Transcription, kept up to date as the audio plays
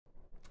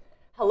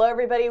Hello,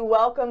 everybody.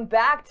 Welcome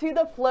back to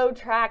the Flow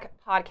Track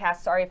podcast.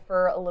 Sorry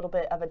for a little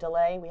bit of a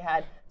delay. We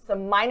had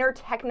some minor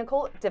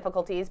technical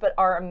difficulties, but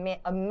our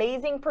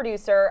amazing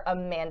producer,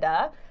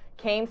 Amanda,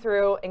 came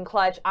through in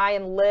clutch. I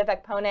am Liv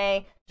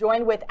Ekpone,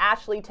 joined with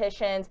Ashley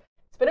Tishins.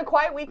 It's been a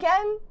quiet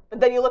weekend, but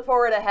then you look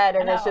forward ahead,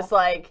 and it's just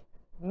like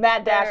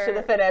mad dash to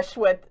the finish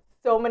with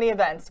so many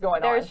events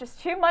going on. There's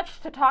just too much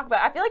to talk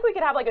about. I feel like we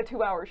could have like a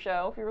 2-hour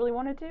show if we really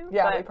wanted to.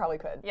 Yeah, we probably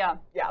could. Yeah.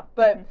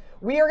 But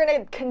we are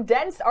going to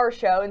condense our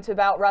show into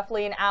about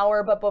roughly an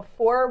hour. But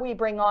before we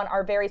bring on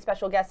our very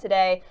special guest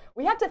today,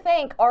 we have to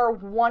thank our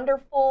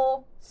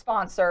wonderful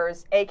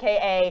sponsors,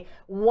 aka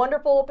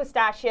Wonderful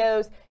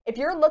Pistachios. If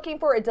you're looking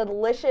for a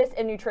delicious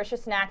and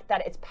nutritious snack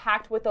that is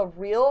packed with a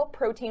real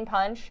protein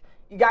punch,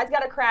 you guys got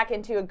to crack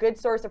into a good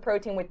source of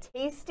protein with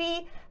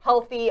tasty,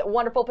 healthy,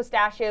 Wonderful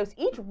Pistachios.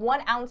 Each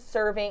 1 ounce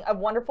serving of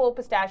Wonderful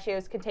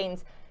Pistachios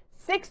contains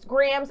 6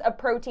 grams of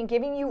protein,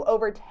 giving you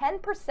over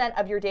 10%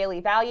 of your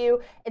daily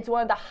value. It's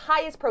one of the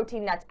highest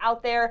protein nuts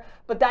out there,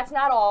 but that's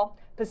not all.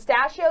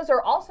 Pistachios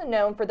are also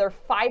known for their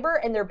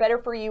fiber and their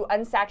better-for-you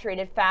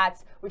unsaturated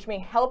fats, which may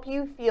help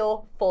you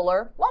feel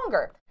fuller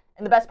longer.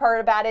 And the best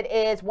part about it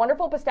is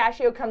Wonderful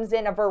Pistachio comes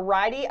in a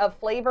variety of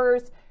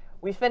flavors.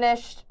 We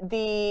finished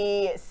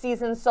the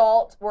seasoned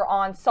salt. We're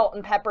on salt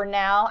and pepper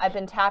now. I've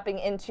been tapping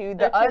into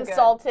the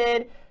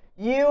unsalted.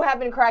 You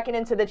have been cracking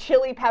into the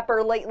chili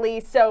pepper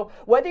lately. So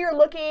whether you're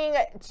looking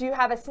to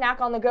have a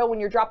snack on the go when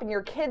you're dropping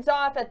your kids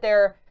off at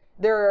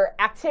their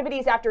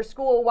activities after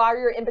school, while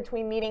you're in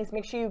between meetings,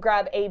 make sure you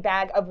grab a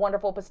bag of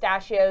Wonderful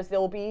Pistachios.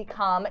 They'll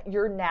become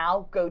your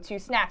now go-to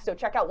snack. So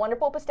check out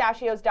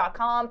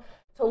wonderfulpistachios.com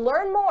to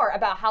learn more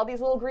about how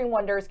these little green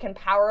wonders can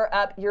power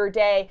up your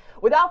day.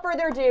 Without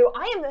further ado,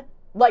 I am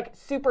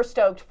super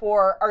stoked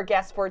for our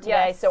guest for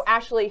today. Yes. So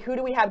Ashley, who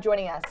do we have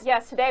joining us?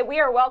 Yes, today we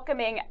are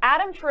welcoming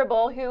Adam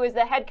Tribble, who is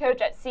the head coach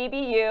at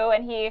CBU,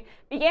 and he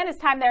began his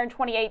time there in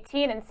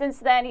 2018, and since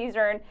then he's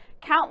earned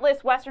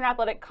countless Western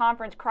Athletic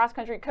Conference Cross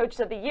Country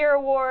Coaches of the Year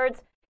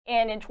awards,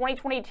 and in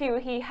 2022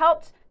 he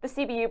helped the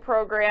CBU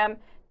program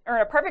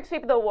earn a perfect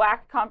sweep of the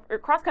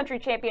WAC Cross Country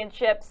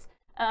Championships.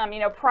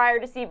 Prior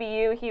to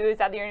CBU, he was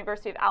at the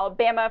University of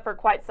Alabama for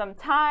quite some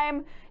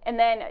time, and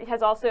then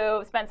has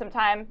also spent some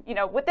time,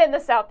 within the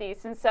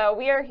Southeast. And so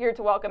we are here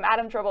to welcome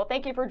Adam Tribble.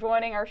 Thank you for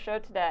joining our show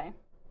today.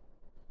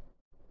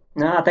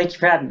 No, thank you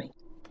for having me.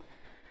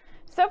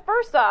 So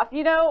first off, I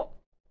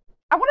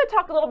want to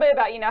talk a little bit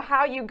about,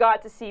 how you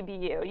got to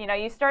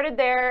CBU. You started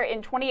there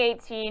in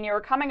 2018. You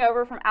were coming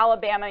over from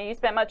Alabama. You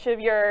spent much of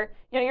your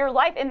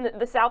life in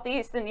the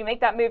Southeast, and you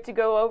make that move to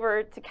go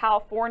over to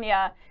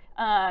California.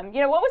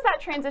 What was that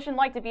transition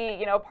like to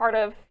be, part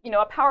of,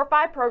 a Power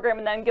 5 program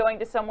and then going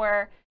to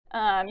somewhere,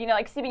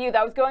 like CBU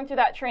that was going through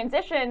that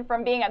transition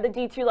from being at the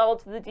D2 level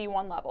to the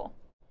D1 level?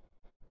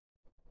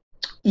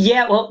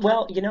 Yeah,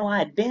 well,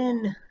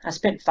 I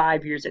spent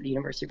 5 years at the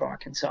University of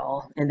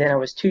Arkansas, and then I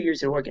was 2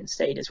 years at Oregon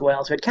State as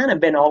well. So I'd kind of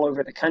been all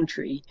over the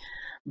country.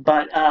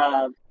 But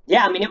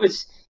it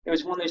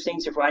was one of those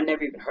things where I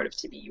never even heard of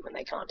CBU when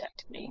they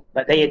contacted me.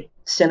 But they had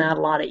sent out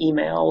a lot of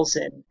emails,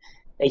 and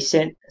they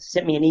sent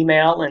me an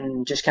email,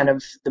 and just kind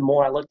of the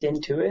more I looked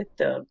into it,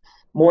 the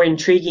more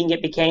intriguing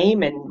it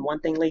became, and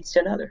one thing leads to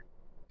another.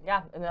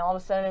 Yeah, and then all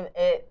of a sudden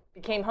it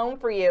became home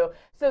for you.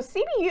 So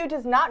CBU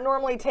does not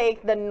normally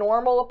take the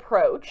normal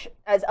approach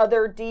as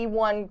other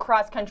D1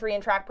 cross country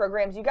and track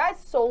programs. You guys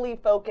solely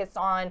focus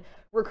on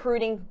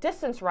recruiting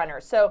distance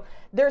runners. So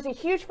there's a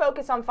huge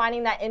focus on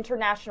finding that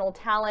international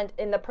talent,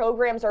 and the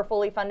programs are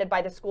fully funded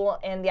by the school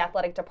and the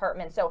athletic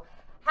department. So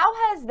how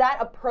has that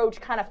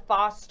approach kind of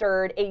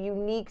fostered a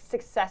unique,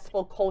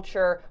 successful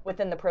culture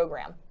within the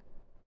program?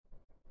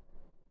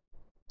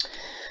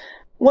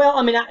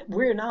 Well,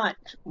 we're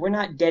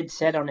not dead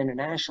set on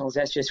internationals.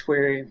 That's just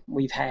where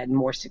we've had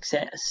more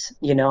success.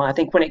 I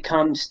think when it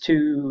comes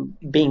to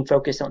being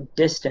focused on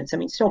distance,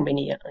 so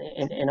many,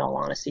 in all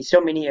honesty, so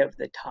many of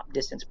the top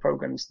distance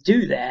programs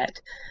do that.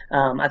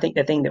 I think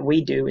the thing that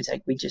we do is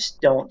we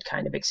just don't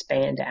kind of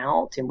expand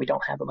out, and we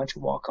don't have a bunch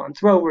of walk-on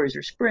throwers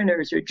or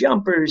sprinters or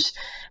jumpers.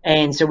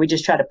 And so we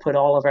just try to put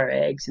all of our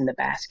eggs in the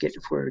basket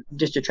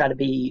just to try to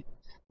be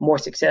more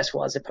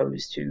successful as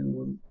opposed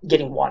to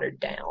getting watered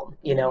down,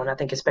 and I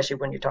think especially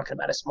when you're talking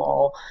about a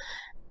small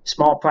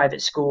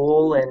private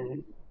school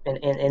and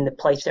in the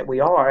place that we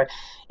are,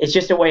 it's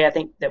just a way I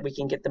think that we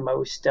can get the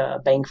most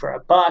bang for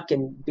our buck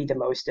and be the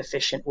most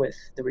efficient with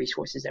the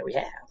resources that we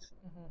have.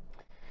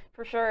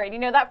 For sure.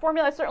 And, that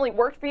formula certainly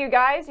worked for you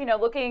guys.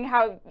 Looking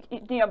how,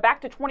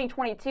 back to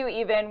 2022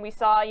 even, we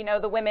saw,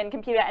 the women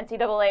compete at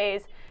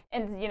NCAAs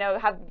and,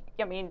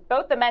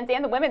 both the men's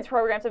and the women's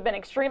programs have been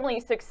extremely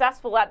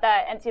successful at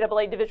that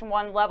NCAA Division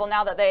I level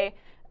now that they,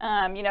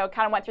 kind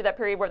of went through that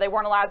period where they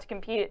weren't allowed to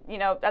compete,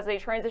 as they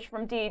transitioned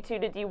from D2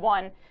 to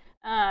D1.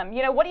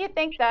 What do you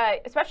think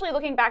that, especially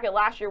looking back at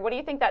last year, what do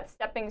you think that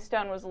stepping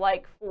stone was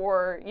like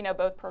for,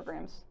 both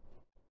programs?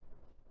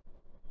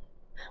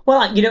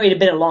 Well, it had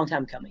been a long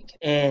time coming.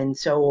 And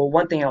so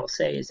one thing I will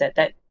say is that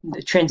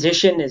the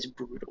transition is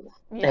brutal.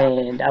 Yeah.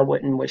 And I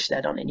wouldn't wish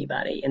that on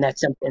anybody. And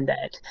that's something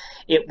that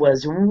it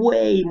was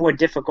way more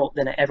difficult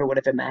than I ever would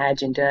have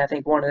imagined. And I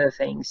think one of the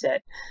things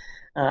that,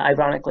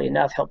 ironically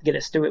enough, helped get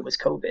us through it was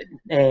COVID.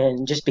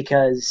 And just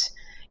because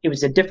it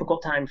was a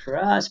difficult time for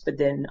us, but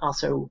then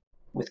also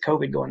with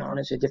COVID going on,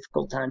 it's a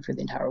difficult time for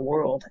the entire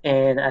world.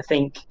 And I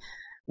think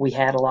we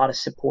had a lot of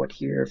support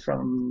here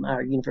from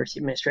our university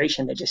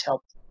administration that just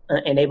helped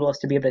enable us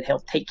to be able to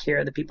help take care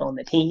of the people on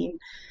the team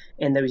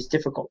in those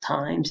difficult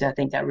times. And I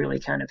think that really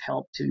kind of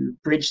helped to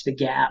bridge the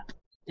gap,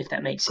 if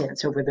that makes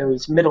sense, over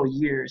those middle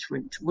years,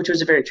 which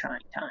was a very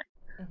trying time.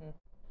 Mm-hmm.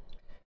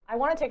 I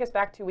want to take us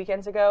back 2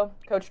 weekends ago,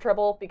 Coach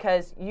Tribble,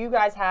 because you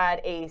guys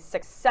had a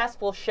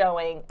successful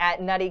showing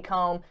at Nutty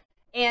Comb.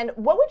 And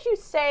what would you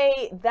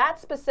say that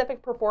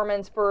specific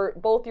performance for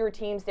both your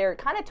teams there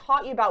kind of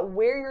taught you about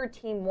where your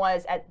team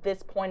was at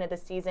this point of the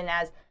season?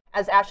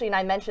 As Ashley and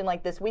I mentioned,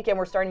 like this weekend,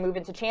 we're starting to move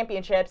into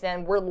championships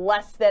and we're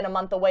less than a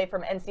month away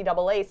from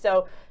NCAA.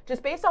 So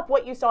just based off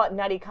what you saw at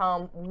Nutty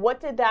Comb, what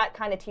did that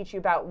kind of teach you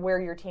about where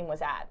your team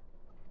was at?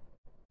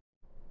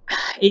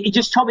 It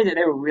just told me that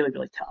they were really,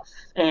 really tough.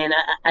 And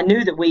I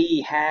knew that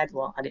we had,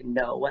 well, I didn't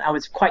know. I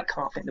was quite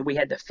confident that we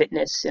had the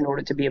fitness in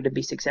order to be able to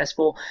be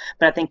successful.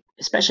 But I think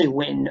especially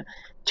when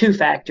two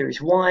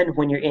factors. One,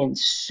 when you're in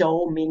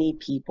so many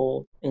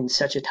people in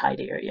such a tight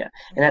area.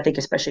 And I think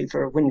especially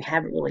for when you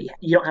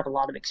don't have a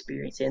lot of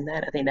experience in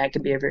that, I think that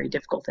could be a very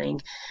difficult thing.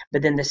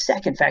 But then the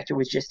second factor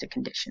was just the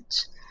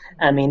conditions.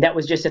 I mean, that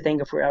was just a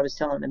thing of where I was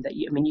telling them that,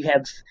 you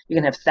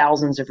can have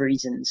thousands of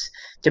reasons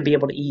to be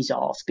able to ease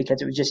off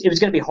because it was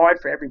going to be hard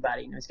for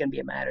everybody. And it was going to be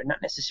a matter,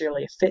 not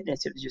necessarily of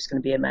fitness. It was just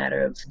going to be a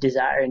matter of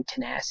desire and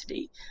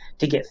tenacity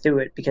to get through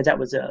it because that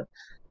was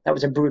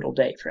a brutal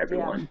day for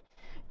everyone.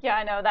 Yeah,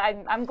 I know that.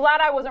 I'm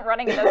glad I wasn't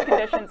running in those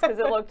conditions because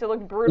it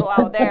looked brutal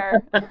out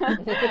there.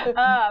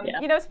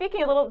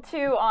 Speaking a little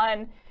too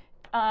on,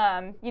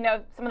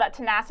 some of that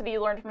tenacity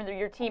you learned from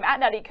your team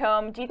at Nutty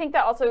Comb. Do you think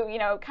that also,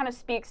 kind of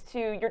speaks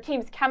to your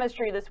team's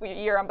chemistry this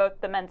year on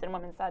both the men's and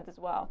women's sides as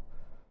well?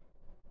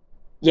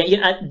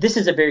 Yeah, this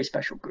is a very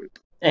special group,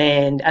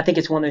 and I think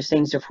it's one of those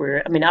things of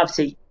where,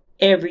 obviously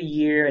every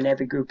year and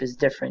every group is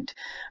different,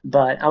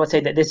 but I would say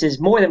that this is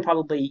more than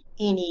probably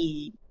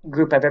any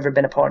group I've ever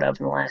been a part of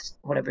in the last,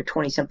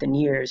 20-something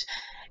years.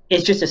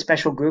 It's just a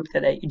special group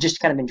that I just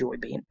kind of enjoy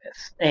being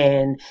with.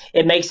 And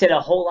it makes it a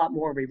whole lot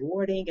more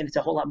rewarding and it's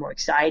a whole lot more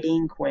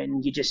exciting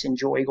when you just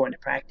enjoy going to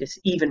practice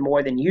even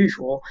more than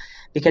usual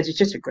because it's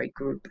just a great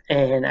group.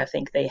 And I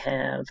think they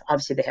have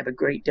a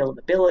great deal of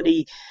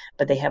ability,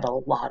 but they have a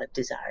lot of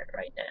desire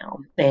right now.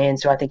 And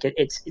so I think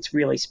it's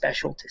really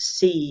special to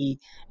see.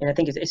 And I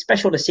think it's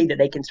special to see that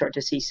they can start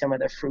to see some of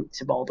the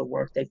fruits of all the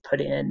work they've put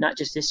in, not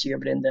just this year,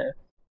 but in the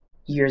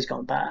years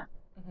gone by.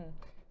 Mm-hmm.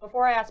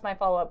 Before I ask my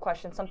follow-up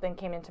question, something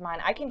came into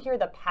mind. I can hear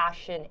the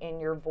passion in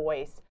your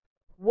voice.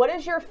 What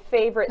is your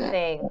favorite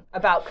thing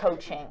about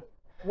coaching?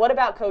 What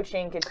about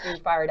coaching gets you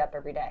fired up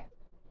every day?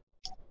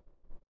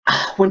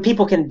 When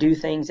people can do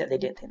things that they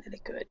didn't think that they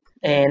could.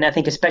 And I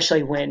think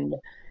especially when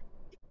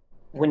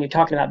you're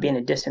talking about being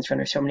a distance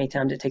runner, so many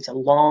times it takes a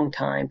long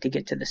time to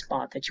get to the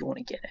spot that you want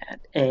to get at.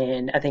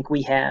 And I think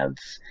we have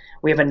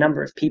a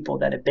number of people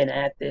that have been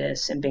at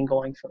this and been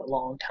going for a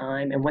long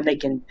time. And when they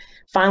can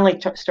finally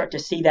start to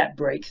see that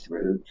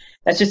breakthrough,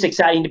 that's just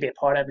exciting to be a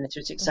part of. And it's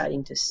just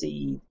exciting to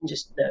see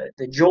just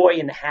the joy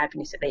and the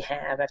happiness that they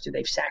have after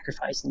they've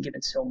sacrificed and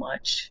given so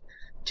much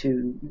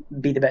to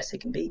be the best they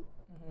can be.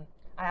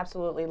 I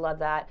absolutely love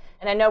that.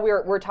 And I know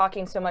we're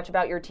talking so much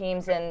about your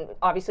teams and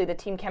obviously the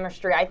team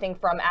chemistry. I think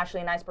from Ashley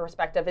and I's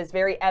perspective is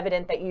very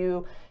evident that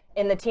you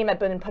and the team have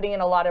been putting in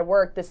a lot of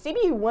work. The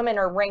CBU women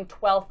are ranked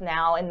 12th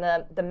now and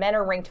the men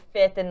are ranked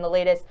 5th in the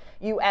latest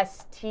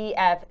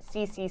USTF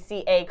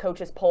CCCA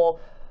coaches poll.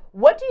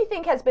 What do you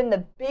think has been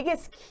the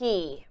biggest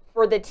key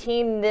for the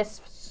team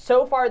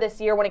so far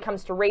this year when it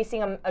comes to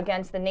racing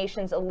against the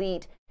nation's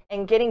elite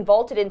and getting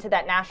vaulted into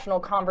that national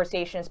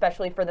conversation,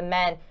 especially for the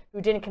men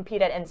who didn't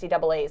compete at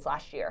NCAAs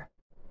last year?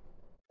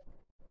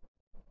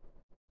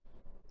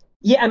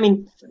 Yeah,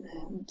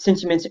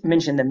 since you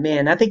mentioned the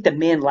men, I think the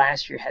men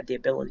last year had the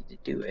ability to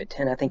do it.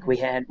 And I think we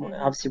had,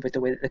 obviously with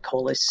the way that the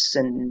colas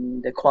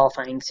and the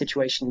qualifying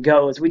situation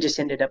goes, we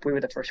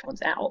were the first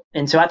ones out.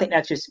 And so I think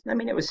that's just,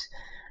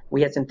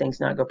 we had some things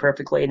not go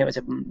perfectly and it was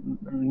a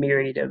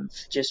myriad of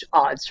just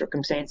odd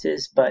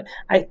circumstances. But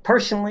I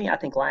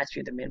think last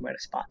year the men were at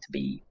a spot to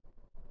be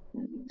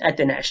at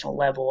the national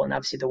level, and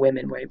obviously the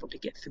women were able to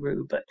get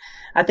through. But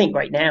I think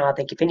right now,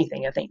 if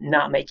anything,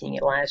 not making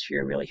it last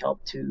year really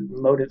helped to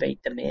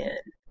motivate the men.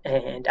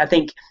 And I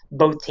think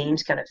both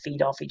teams kind of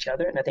feed off each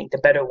other, and I think the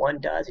better one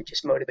does, it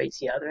just motivates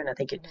the other, and I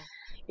think it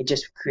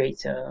just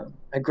creates a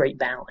great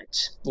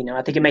balance.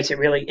 I think it makes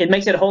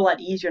it a whole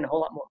lot easier and a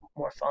whole lot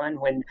more fun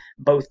when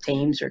both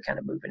teams are kind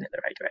of moving in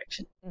the right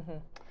direction. Mm-hmm.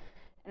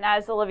 And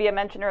as Olivia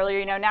mentioned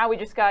earlier, now we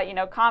just got,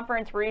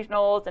 conference,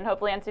 regionals, and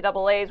hopefully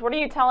NCAAs. What are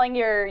you telling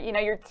your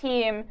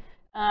team,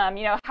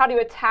 how to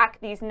attack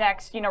these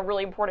next,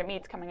 really important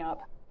meets coming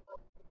up?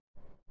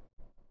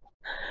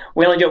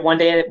 We only do it one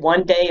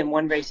day and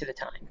one race at a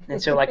time.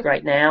 And so like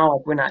right now,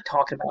 like we're not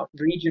talking about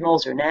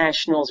regionals or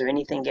nationals or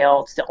anything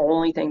else. The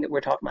only thing that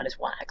we're talking about is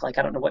WAC. Like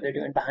I don't know what they're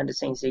doing behind the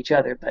scenes to each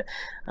other, but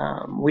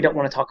we don't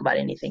want to talk about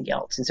anything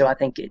else. And so I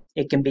think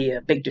it can be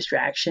a big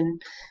distraction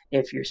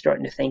if you're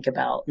starting to think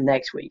about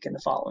next week and the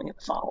following and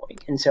the following.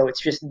 And so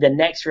it's just the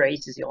next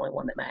race is the only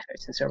one that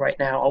matters. And so right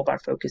now, all of our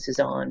focus is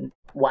on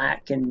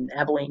WAC, and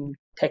Abilene,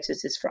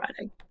 Texas is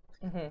Friday.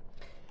 Mm-hmm.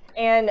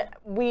 And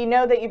we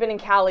know that you've been in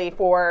Cali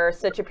for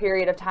such a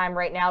period of time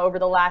right now over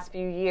the last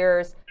few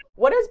years.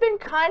 What has been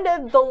kind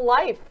of the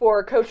life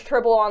for Coach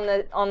Tribble on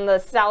the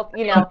south,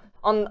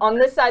 on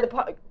this side of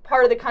the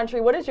part of the country?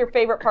 What is your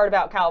favorite part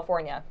about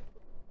California?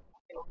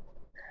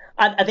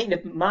 I think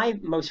that my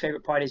most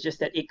favorite part is just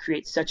that it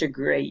creates such a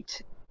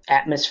great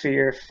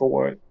atmosphere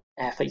for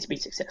athletes to be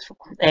successful.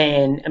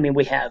 And I mean,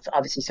 we have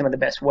obviously some of the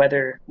best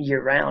weather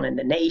year round in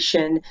the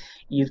nation.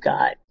 You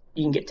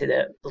can get to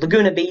the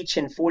Laguna Beach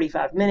in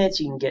 45 minutes.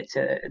 You can get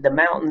to the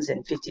mountains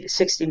in 50 to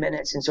 60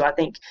 minutes. And so I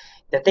think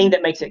the thing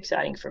that makes it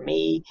exciting for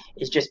me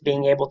is just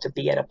being able to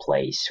be at a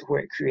place where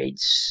it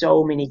creates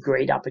so many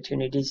great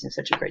opportunities in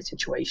such a great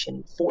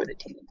situation for the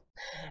team.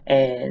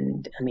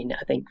 And I mean,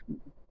 I think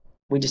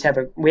we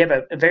have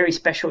a very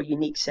special,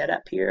 unique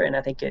setup here. And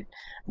I think it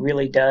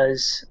really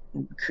does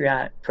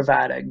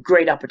provide a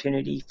great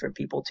opportunity for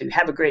people to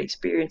have a great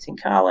experience in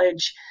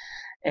college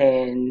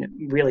and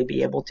really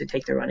be able to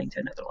take their running to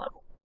another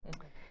level.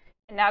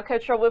 And now,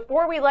 Coach Tribble,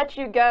 before we let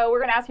you go, we're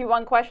going to ask you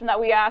one question that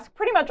we ask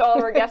pretty much all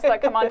of our guests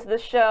that come onto the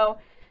show.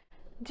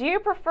 Do you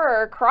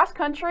prefer cross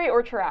country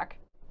or track?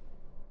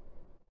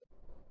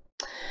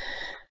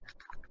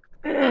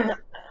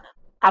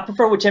 I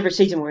prefer whichever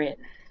season we're in.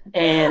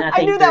 And I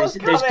think there's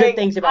good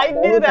things about I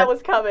knew that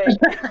was coming.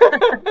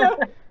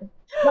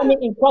 I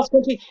mean, in cross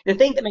country, the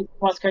thing that makes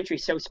cross country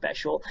so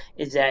special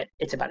is that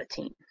it's about a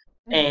team.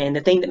 And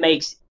the thing that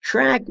makes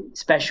track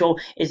special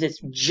is it's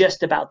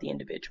just about the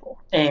individual.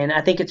 And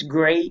I think it's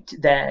great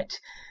that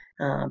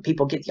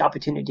people get the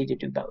opportunity to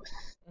do both.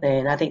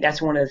 And I think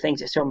that's one of the things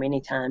that so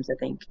many times I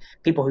think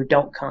people who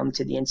don't come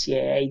to the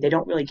NCAA, they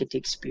don't really get to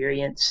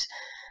experience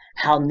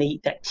how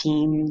neat that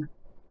team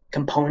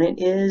component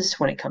is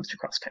when it comes to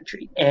cross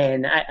country.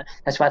 And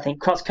that's why I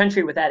think cross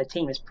country without a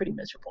team is pretty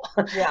miserable.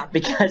 Yeah.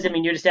 Because, I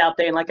mean, you're just out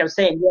there, and like I was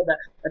saying, you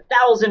have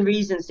 1,000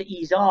 reasons to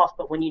ease off,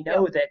 but when you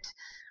know that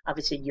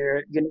obviously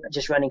you're not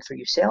just running for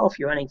yourself,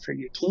 you're running for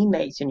your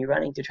teammates, and you're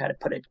running to try to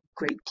put a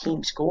great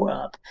team score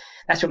up,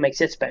 that's what makes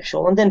it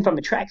special. And then from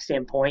a track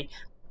standpoint,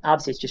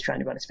 obviously it's just trying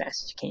to run as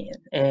fast as you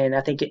can. And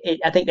I think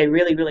I think they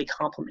really, really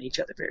complement each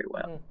other very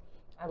well.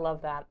 I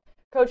love that.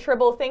 Coach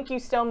Tribble, thank you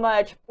so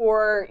much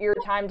for your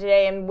time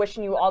today, and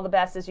wishing you all the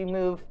best as you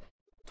move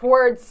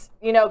towards,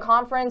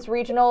 conference,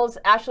 regionals.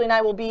 Ashley and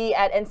I will be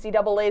at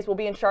NCAAs. We'll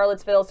be in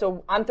Charlottesville.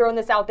 So I'm throwing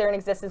this out there in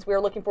existence.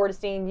 We're looking forward to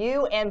seeing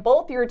you and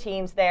both your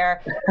teams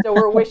there. So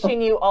we're wishing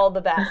you all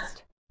the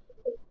best.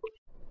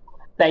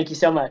 Thank you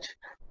so much.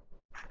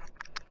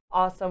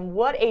 Awesome.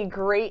 What a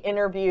great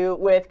interview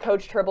with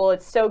Coach Tribble.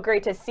 It's so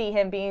great to see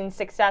him being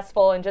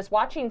successful and just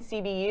watching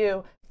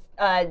CBU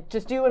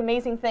just do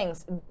amazing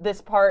things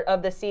this part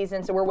of the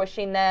season. So we're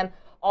wishing them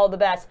all the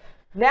best.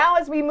 Now,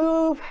 as we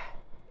move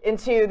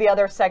into the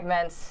other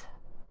segments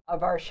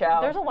of our show,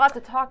 there's a lot to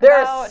talk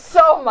about. There's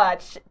so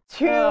much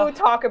to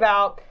talk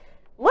about.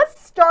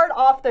 Let's start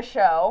off the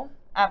show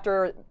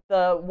after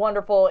the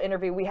wonderful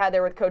interview we had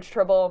there with Coach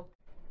Tribble.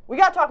 We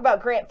got to talk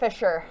about Grant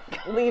Fisher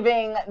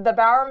leaving the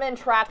Bowerman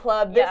Track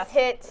Club. This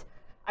hit,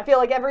 I feel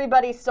like,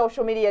 everybody's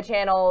social media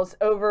channels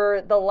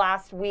over the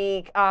last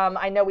week.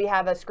 I know we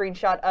have a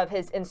screenshot of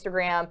his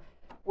Instagram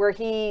where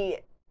he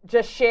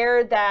just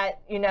shared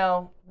that,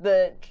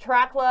 the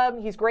track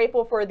club, he's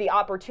grateful for the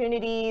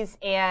opportunities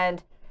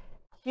and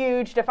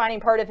huge defining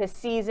part of his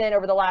season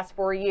over the last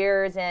 4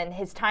 years. And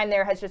his time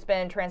there has just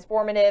been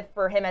transformative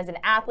for him as an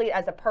athlete,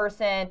 as a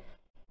person.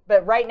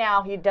 But right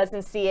now, he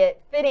doesn't see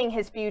it fitting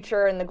his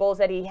future and the goals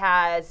that he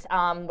has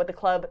with the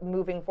club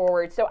moving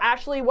forward. So,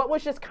 Ashley, what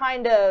was just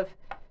kind of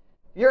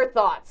your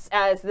thoughts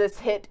as this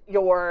hit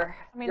your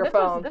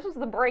phone? This was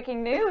the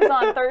breaking news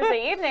on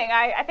Thursday evening.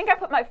 I think I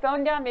put my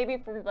phone down maybe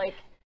for like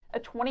a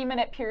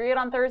 20-minute period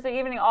on Thursday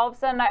evening. All of a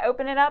sudden, I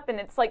open it up, and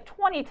it's like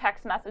 20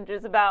 text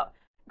messages about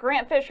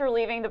Grant Fisher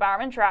leaving the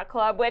Bowerman Track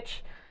Club,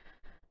 which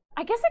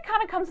I guess it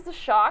kind of comes as a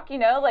shock,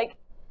 like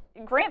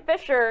Grant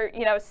Fisher,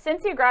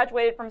 since he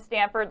graduated from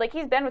Stanford, like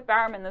he's been with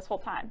Bowerman this whole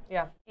time.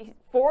 Yeah. He's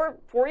four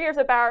years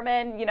at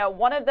Bowerman,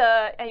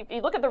 if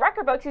you look at the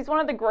record books, he's one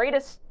of the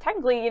greatest,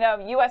 technically,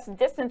 U.S.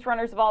 distance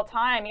runners of all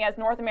time. He has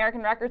North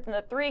American records in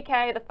the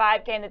 3K, the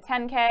 5K, and the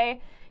 10K.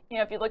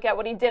 If you look at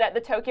what he did at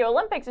the Tokyo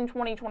Olympics in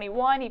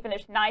 2021, he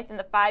finished 9th in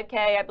the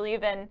 5K, I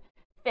believe, and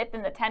 5th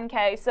in the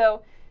 10K.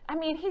 So,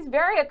 he's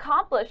very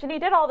accomplished, and he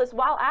did all this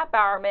while at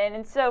Bowerman.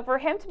 And so for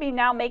him to be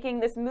now making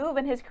this move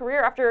in his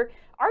career after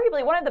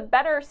arguably one of the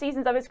better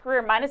seasons of his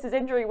career, minus his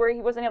injury where he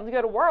wasn't able to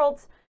go to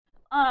Worlds,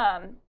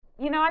 I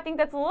think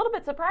that's a little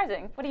bit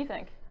surprising. What do you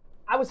think?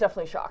 I was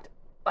definitely shocked.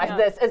 by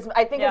this.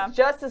 I think it's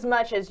just as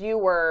much as you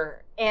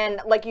were.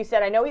 And like you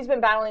said, I know he's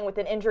been battling with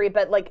an injury,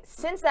 but like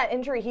since that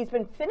injury, he's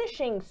been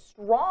finishing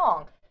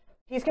strong.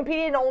 He's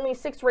competed in only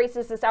 6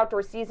 races this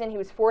outdoor season. He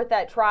was 4th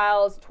at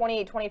trials,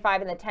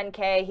 28-25 in the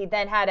 10K. He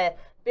then had a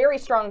very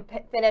strong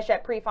finish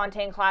at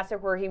Prefontaine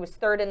Classic where he was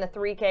 3rd in the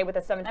 3K with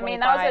a 7:25. I mean,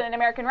 that was an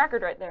American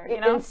record right there, you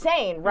know?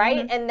 Insane, right?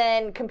 Mm-hmm. And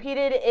then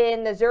competed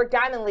in the Zurich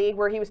Diamond League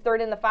where he was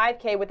 3rd in the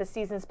 5K with a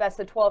season's best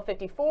of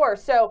 12:54.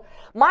 So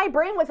my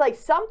brain was like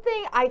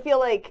something, I feel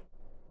like,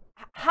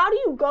 how do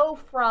you go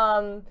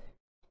from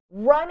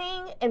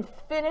running and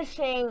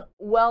finishing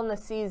well in the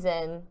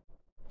season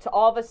to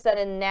all of a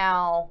sudden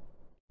now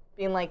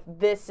being like,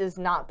 this is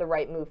not the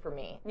right move for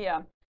me?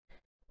 Yeah.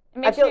 It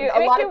makes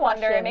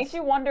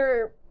you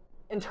wonder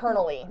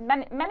internally.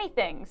 Many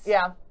things.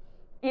 Yeah.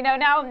 You know,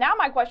 now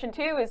my question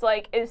too is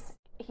like, is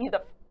he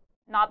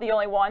not the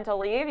only one to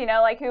leave? You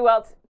know, like who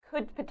else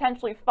could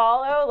potentially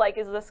follow? Like,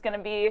 is this going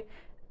to be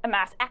a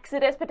mass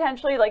exodus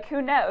potentially? Like,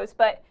 who knows?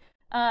 But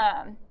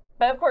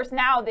of course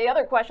now the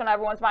other question on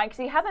everyone's mind,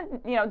 because he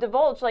hasn't,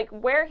 divulged like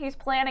where he's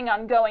planning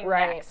on going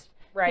next.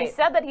 Right. He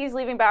said that he's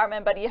leaving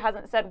Bowerman, but he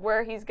hasn't said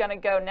where he's going to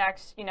go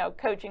next,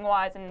 coaching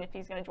wise, and if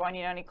he's going to join,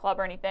 any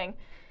club or anything.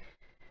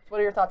 What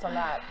are your thoughts on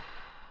that?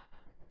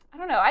 I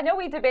don't know. I know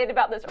we debated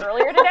about this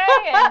earlier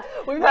today, and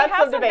we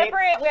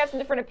have some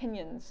different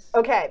opinions.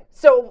 Okay,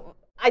 so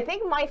I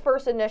think my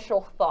first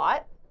initial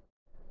thought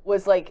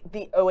was like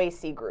the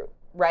OAC group,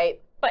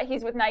 right? But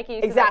he's with Nike,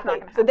 so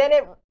exactly. So then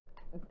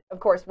of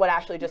course, what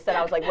Ashley just said,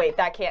 I was like, wait,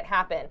 that can't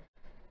happen.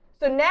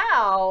 So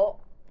now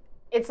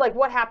it's like,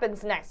 what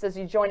happens next? Does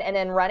he join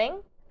NN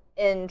Running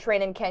and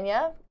train in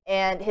Kenya?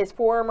 And his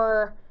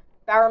former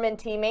Bowerman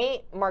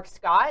teammate, Mark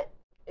Scott,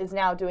 is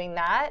now doing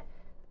that.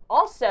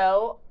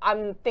 Also,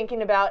 I'm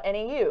thinking about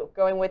NAU,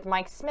 going with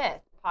Mike Smith,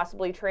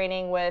 possibly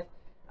training with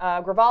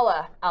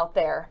Gravala out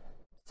there.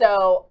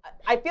 So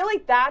I feel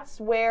like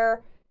that's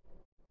where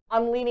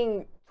I'm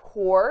leaning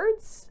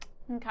towards.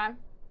 Okay.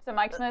 So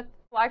Mike Smith,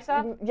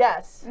 Flagstaff?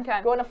 Yes.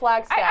 Okay. Going to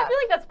Flagstaff. I feel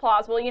like that's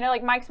plausible.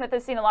 Like Mike Smith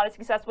has seen a lot of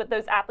success with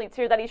those athletes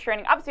here that he's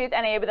training, obviously with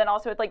NAA, but then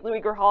also with like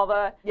Louis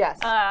Grijalva, yes,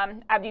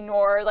 Abdi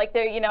Noor. Like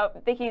they're,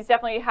 he's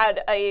definitely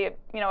had a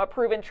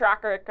proven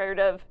track record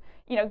of,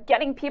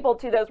 getting people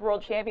to those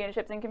world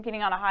championships and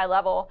competing on a high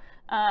level.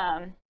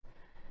 That's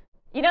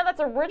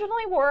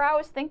originally where I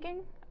was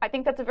thinking. I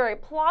think that's a very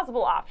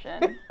plausible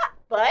option.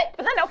 But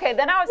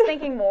then I was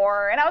thinking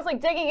more, and I was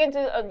like digging into,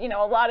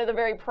 a lot of the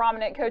very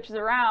prominent coaches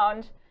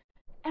around.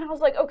 And I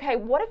was like, okay,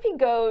 what if he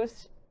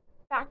goes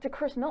back to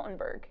Chris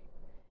Miltenberg?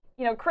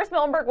 Chris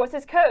Miltenberg was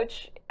his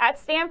coach at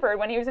Stanford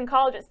when he was in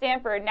college at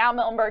Stanford. Now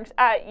Miltenberg's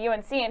at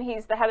UNC, and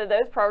he's the head of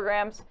those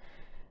programs.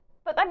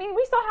 But, I mean,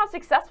 we saw how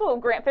successful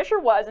Grant Fisher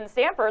was in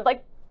Stanford.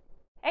 Like,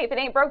 hey, if it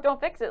ain't broke, don't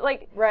fix it.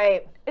 Like,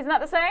 right. Isn't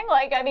that the saying?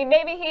 Like, I mean,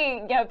 maybe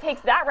he,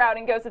 takes that route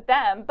and goes with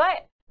them.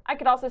 But I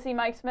could also see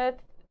Mike Smith.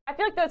 I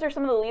feel like those are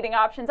some of the leading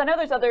options. I know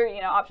there's other,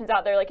 options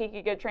out there. Like, he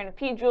could go train with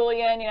P.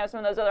 Julian, some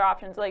of those other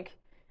options. Like,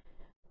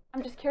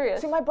 I'm just curious.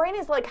 See, my brain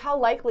is like, how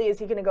likely is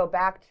he going to go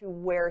back to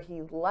where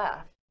he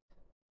left?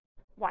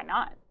 Why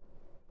not?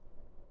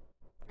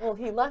 Well,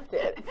 he left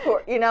it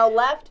for,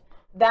 left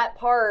that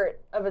part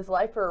of his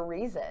life for a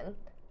reason.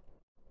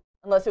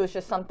 Unless it was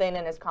just something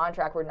in his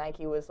contract where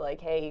Nike was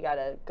like, hey, you got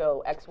to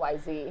go X, Y,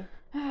 Z.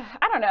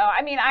 I don't know.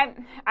 I mean,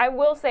 I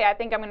will say I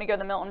think I'm going to go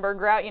the Miltenberg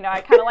route.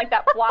 I kind of like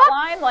that plot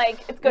line.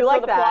 Like, it's good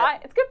for the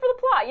plot. It's good for the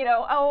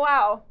plot. Oh,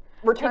 wow.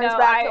 Returns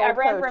back to old I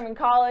ran coach. for him in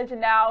college,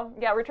 and now,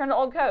 return to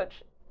old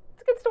coach.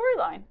 It's a good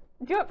storyline.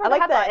 Do it for the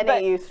headline. I like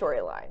the NAU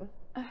storyline.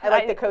 I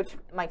like the Coach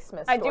Mike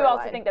Smith storyline. I do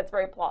also think that's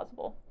very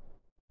plausible.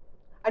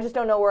 I just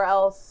don't know where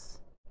else.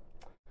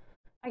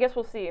 I guess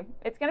we'll see.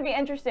 It's going to be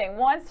interesting.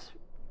 Once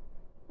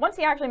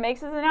he actually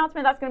makes his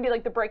announcement, that's going to be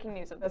like the breaking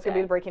news of the day. That's going to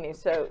be the breaking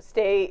news. So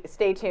stay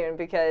tuned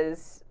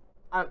because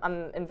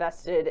I'm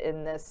invested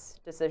in this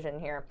decision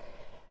here.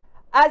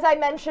 As I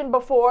mentioned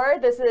before,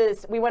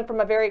 we went from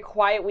a very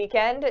quiet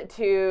weekend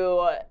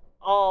to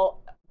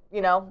all,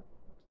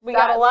 we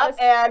saddle up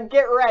and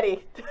get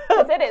ready.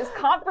 Because it is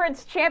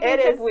conference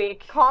championship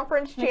week.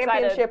 Conference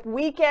championship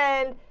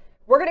weekend.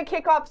 We're going to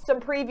kick off some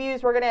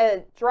previews. We're going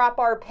to drop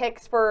our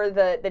picks for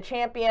the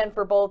champion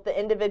for both the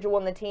individual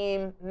and the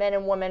team, men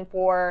and women.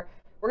 We're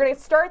going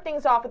to start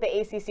things off with the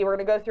ACC. We're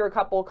going to go through a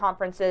couple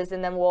conferences,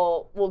 and then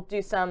we'll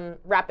do some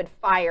rapid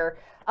fire.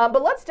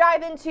 But let's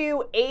dive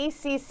into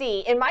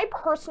ACC. In my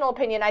personal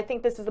opinion, I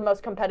think this is the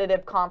most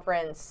competitive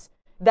conference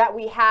that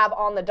we have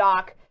on the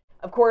dock.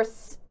 Of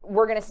course,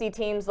 we're going to see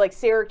teams like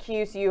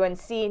Syracuse,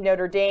 UNC,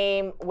 Notre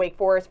Dame, Wake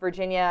Forest,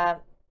 Virginia,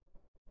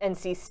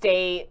 NC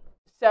State.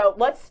 So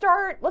let's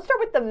start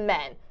with the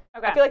men.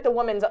 Okay. I feel like the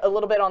women's a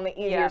little bit on the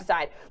easier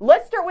side.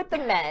 Let's start with the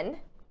men.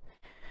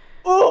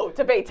 Ooh,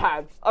 debate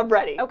time. I'm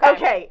ready.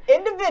 Okay.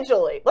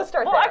 Individually, let's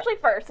start there. Well, actually,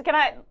 first,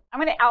 I'm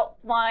going to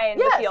outline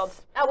the field.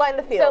 Outline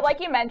the field. So,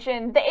 like you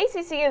mentioned, the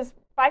ACC is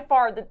by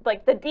far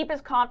the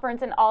deepest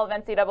conference in all of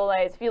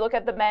NCAAs. If you look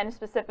at the men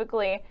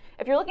specifically,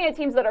 if you're looking at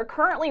teams that are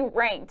currently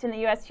ranked in the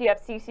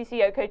USGF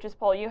CCCO coaches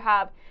poll, you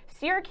have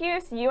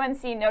Syracuse,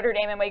 UNC, Notre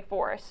Dame, and Wake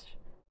Forest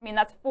I mean,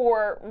 that's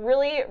 4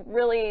 really,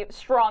 really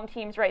strong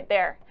teams right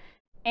there.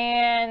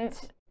 And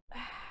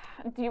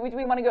do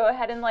we want to go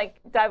ahead and like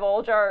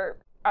divulge our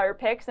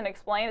picks and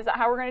explain? Is that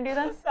how we're going to do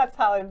this? That's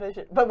how I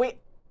envision. But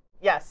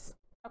yes.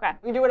 Okay.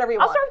 We can do whatever you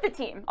I'll want. start with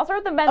the team. I'll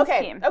start with the men's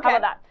team. Okay. How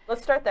about that?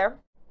 Let's start there.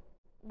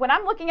 When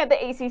I'm looking at the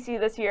ACC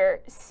this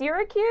year,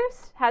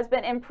 Syracuse has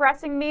been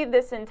impressing me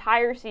this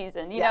entire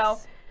season. You know,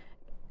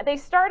 they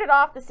started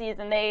off the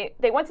season, they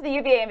went to the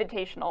UVA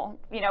Invitational,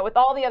 with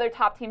all the other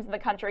top teams in the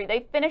country.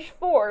 They finished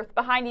 4th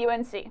behind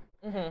UNC.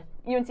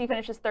 Mm-hmm. UNC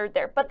finishes 3rd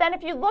there. But then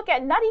if you look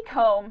at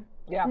Nuttycombe,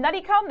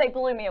 they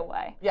blew me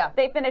away. Yeah.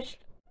 They finished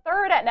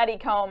 3rd at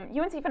Nuttycombe.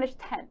 UNC finished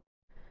 10th.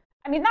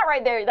 I mean, that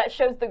right there, that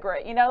shows the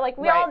grit. Like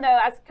we all know,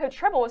 as Coach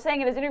Tribble was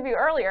saying in his interview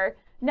earlier,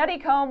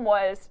 Nuttycombe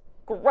was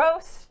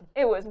gross.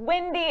 It was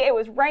windy. It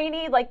was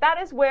rainy. Like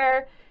that is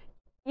where,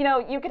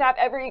 you could have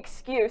every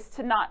excuse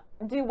to not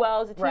do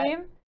well as a team. Right.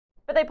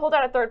 But they pulled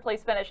out a 3rd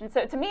place finish. And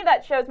so to me,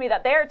 that shows me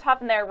that they're tough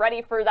and they're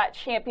ready for that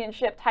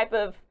championship type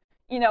of,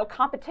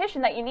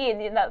 competition that you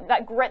need,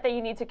 that grit that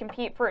you need to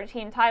compete for a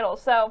team title.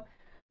 So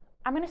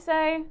I'm going to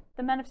say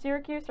the men of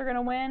Syracuse are going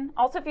to win.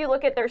 Also, if you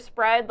look at their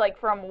spread, like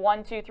from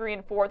 1, 2, 3,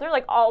 and 4, they're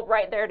like all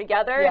right there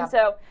together. Yeah. And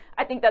so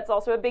I think that's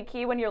also a big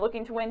key when you're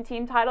looking to win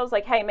team titles.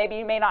 Like, hey, maybe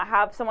you may not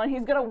have someone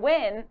who's going to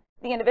win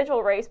the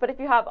individual race, but if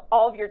you have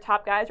all of your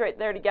top guys right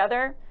there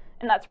together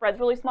and that spread's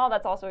really small,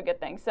 that's also a good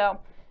thing. So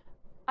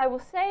I will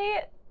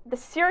say the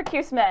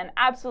Syracuse men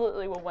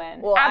absolutely will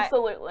win. Well,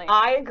 absolutely.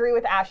 I agree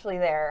with Ashley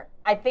there.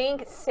 I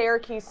think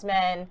Syracuse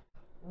men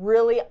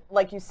really,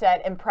 like you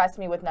said, impressed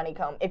me with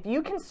Nuttycombe. If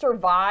you can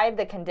survive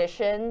the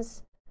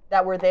conditions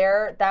that were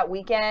there that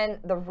weekend,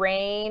 the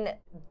rain,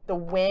 the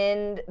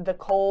wind, the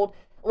cold,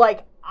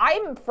 like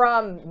I'm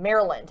from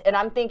Maryland and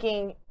I'm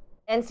thinking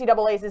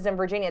NCAAs is in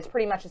Virginia. It's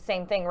pretty much the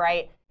same thing,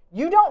 right?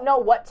 You don't know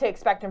what to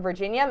expect in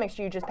Virginia. Make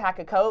sure you just pack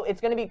a coat.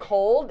 It's going to be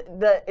cold.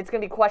 It's going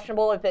to be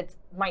questionable if it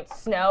might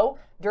snow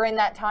during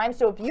that time.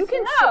 So if you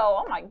can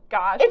snow, oh my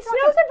gosh. It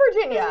snows in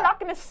Virginia. It's not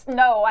going to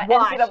snow at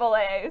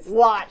NCAAs.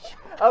 Watch.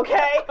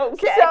 Okay?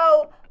 Okay.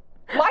 So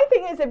my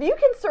thing is, if you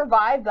can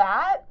survive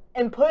that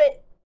and put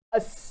a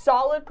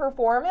solid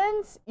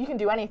performance, you can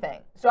do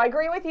anything. So I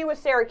agree with you with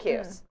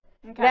Syracuse.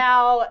 Okay.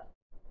 Now,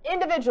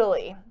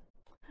 individually.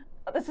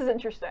 This is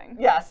interesting.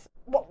 Yes.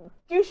 Well,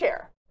 do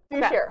share.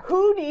 Share.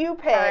 Who do you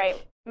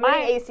pick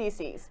winning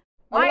ACCs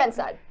on the men's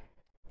side?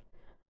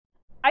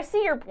 I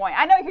see your point.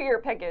 I know who your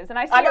pick is, and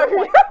I see your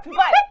point. But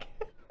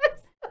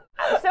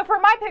so for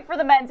my pick for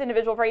the men's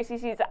individual for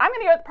ACCs, I'm going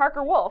to go with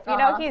Parker Wolf.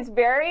 He's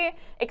very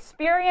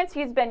experienced.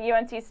 He's been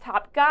UNC's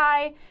top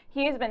guy.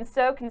 He has been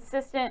so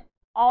consistent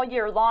all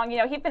year long.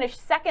 He finished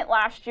 2nd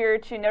last year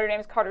to Notre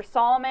Dame's Carter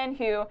Solomon,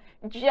 who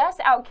just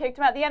outkicked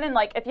him at the end. And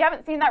if you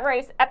haven't seen that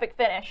race, epic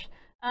finish.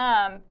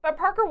 But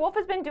Parker Wolf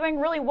has been doing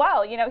really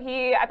well.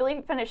 I believe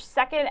he finished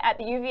 2nd at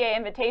the UVA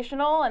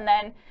Invitational, and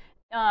then,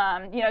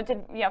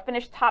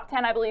 finished top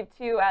 10, I believe,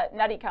 too, at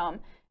Nuttycombe.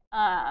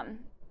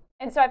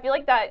 And so I feel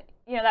like that,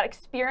 that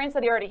experience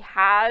that he already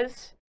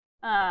has,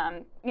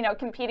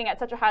 competing at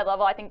such a high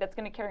level, I think that's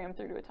going to carry him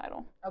through to a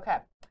title. Okay.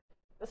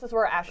 This is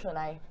where Ashley and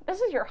I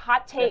This is your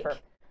hot take. differ.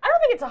 I don't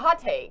think it's a hot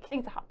take. I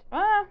think it's a hot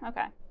take.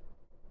 Okay.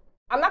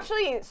 I'm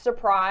actually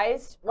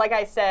surprised. Like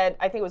I said,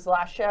 I think it was the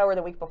last show or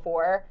the week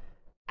before.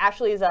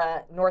 Ashley is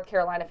a North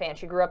Carolina fan.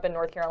 She grew up in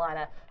North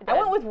Carolina. I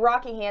went with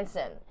Rocky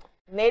Hansen,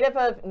 native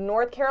of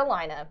North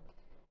Carolina.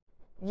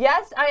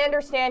 Yes, I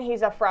understand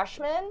he's a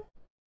freshman,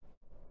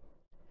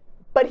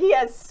 but he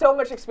has so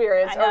much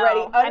experience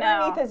already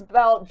underneath his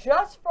belt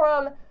just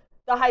from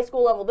the high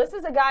school level. This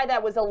is a guy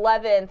that was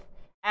 11th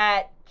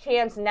at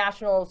Champs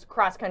Nationals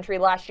cross country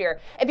last year.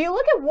 If you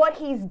look at what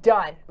he's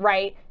done,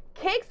 right,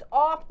 kicks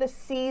off the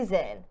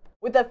season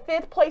with a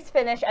 5th place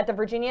finish at the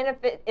Virginia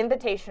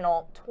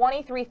Invitational,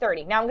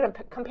 23:30. Now I'm going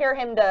to compare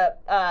him to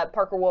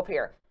Parker Wolf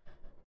here.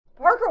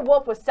 Parker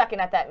Wolf was 2nd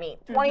at that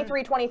meet,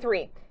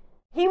 23:23.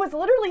 He was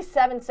literally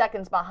 7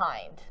 seconds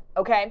behind,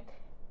 okay?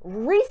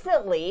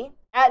 Recently,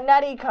 at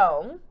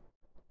Nuttycombe,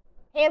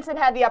 Hansen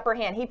had the upper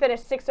hand. He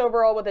finished 6th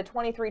overall with a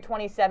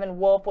 23:27.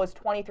 Wolf was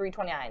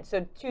 23:29,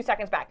 so 2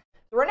 seconds back.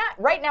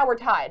 Right now we're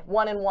tied,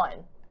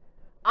 1-1.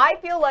 I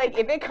feel like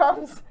if it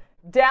comes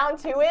down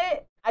to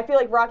it, I feel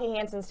like Rocky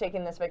Hansen's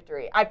taking this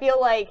victory. I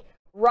feel like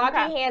Rocky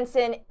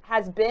Hansen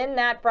has been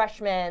that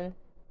freshman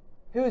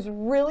who's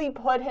really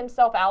put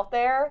himself out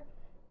there,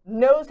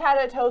 knows how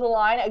to toe the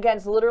line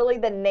against literally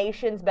the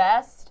nation's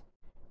best,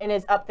 and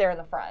is up there in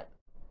the front.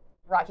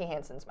 Rocky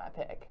Hansen's my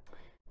pick.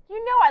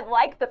 I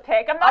like the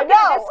pick. I'm not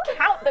going to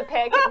discount the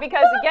pick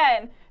because,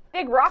 again,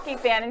 big Rocky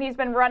fan, and he's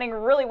been running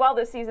really well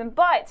this season.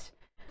 But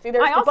see,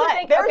 there's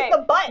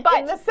the but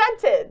in the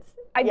sentence.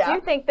 I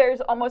do think there's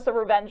almost a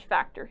revenge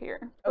factor here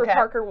for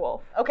Parker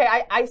Wolf. Okay,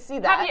 I see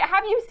that.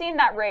 Have you seen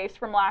that race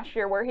from last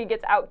year where he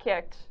gets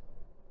outkicked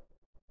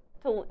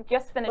to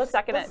just finish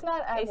 2nd let's at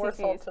not add more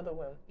salt to the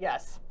wound.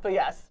 Yes, but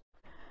yes.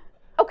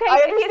 Okay, I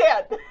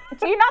understand.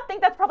 Do you not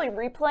think that's probably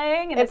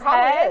replaying in his It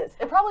head? is.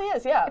 It probably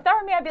is, yeah. If that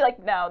were me, I'd be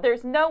like, no,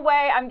 there's no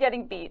way I'm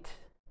getting beat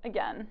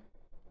again.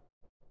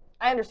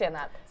 I understand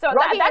that. So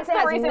Rocky that's Hansen the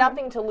has reason.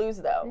 nothing to lose,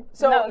 though.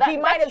 So No, he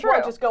might that's as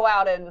well true. just go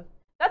out and.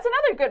 That's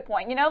another good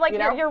point.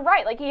 You're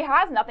right. Like, he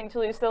has nothing to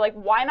lose. So, like,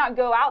 why not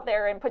go out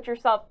there and put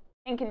yourself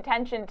in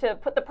contention to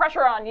put the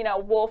pressure on,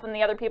 Wolf and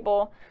the other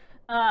people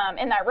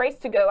in that race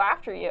to go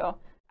after you?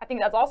 I think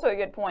that's also a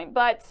good point.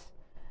 But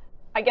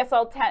I guess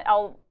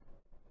I'll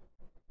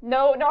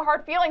no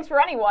hard feelings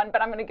for anyone,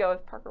 but I'm going to go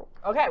with Parker.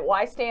 Okay, well,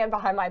 I stand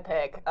behind my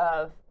pick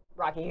of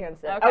Rocky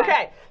Hansen.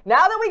 Okay,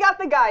 now that we got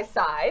the guys'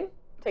 side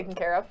taken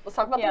care of, let's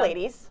talk about the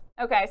ladies.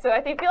 Okay, so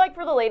I feel like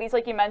for the ladies,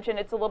 like you mentioned,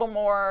 it's a little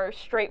more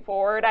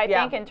straightforward, I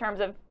think, in terms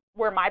of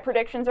where my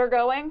predictions are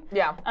going.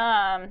 Yeah.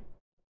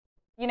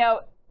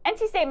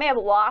 NC State may have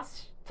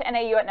lost to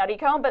NAU at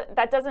Nuttycombe, but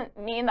that doesn't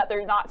mean that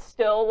they're not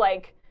still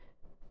like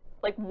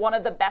one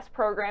of the best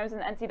programs in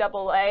the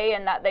NCAA,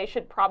 and that they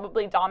should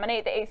probably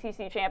dominate the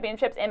ACC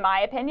championships, in my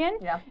opinion.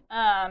 Yeah.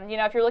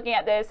 If you're looking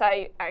at this,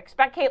 I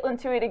expect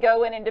Caitlin Tui to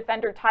go in and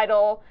defend her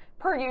title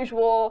per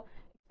usual.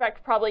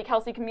 Expect probably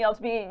Kelsey Camille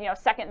to be,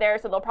 second there,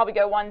 so they'll probably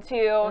go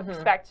 1-2.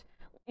 Expect,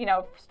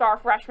 star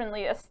freshman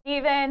Leah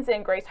Stevens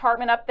and Grace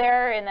Hartman up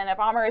there, and then if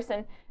Amaris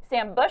and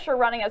Sam Bush are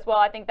running as well,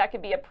 I think that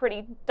could be a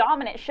pretty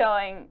dominant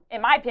showing,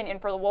 in my opinion,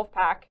 for the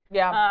Wolfpack.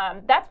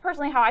 Yeah. That's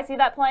personally how I see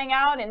that playing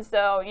out, and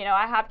so,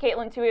 I have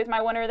Caitlin Tui as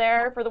my winner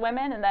there for the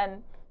women, and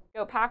then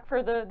go Pack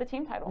for the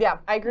team title. Yeah,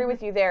 I agree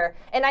with you there.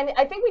 And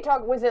I think we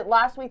talked, was it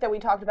last week that we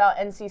talked about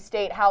NC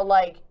State, how,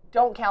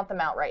 don't count them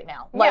out right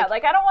now. I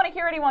don't want to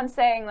hear anyone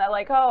saying that,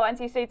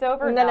 NC State's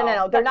over.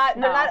 No. They're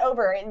not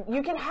over.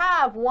 You can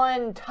have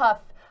one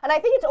tough, and I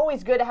think it's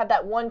always good to have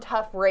that one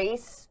tough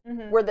race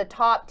where the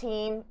top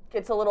team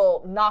gets a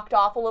little knocked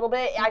off a little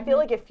bit. I feel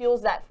like it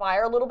fuels that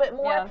fire a little bit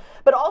more. Yeah.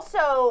 But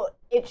also,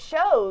 it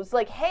shows,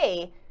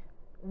 hey,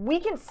 we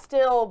can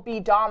still be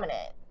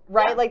dominant,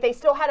 right? Yeah. They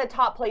still had a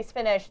top place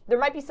finish. There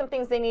might be some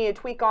things they need to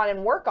tweak on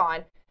and work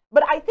on.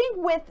 But I think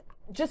with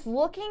just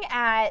looking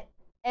at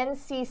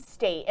NC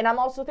State, and I'm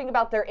also thinking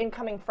about their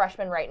incoming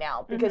freshmen right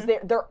now because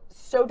they're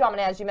so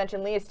dominant. As you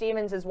mentioned, Leah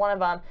Stevens is one of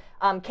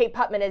them. Kate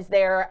Putman is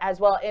there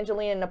as well.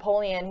 Angelina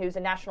Napoleon, who's a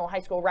national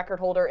high school record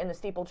holder in the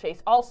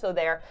steeplechase, also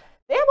there.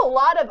 They have a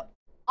lot of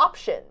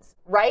options,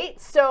 right?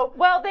 So,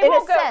 they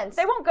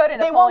won't go to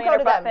Napoleon or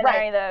Putman or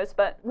any of those,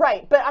 but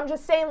right. But I'm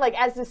just saying,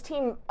 as this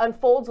team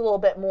unfolds a little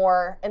bit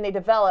more and they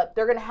develop,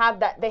 they're going to have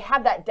that. They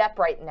have that depth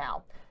right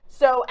now.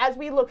 So as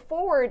we look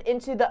forward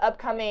into the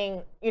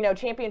upcoming,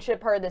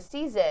 championship part of the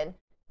season,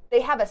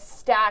 they have a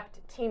stacked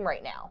team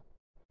right now.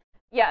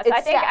 Yes,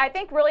 I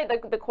think really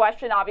the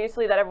question,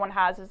 obviously, that everyone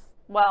has is,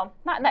 well,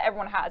 not that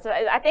everyone has.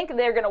 I think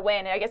they're going to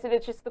win. I guess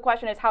it's just the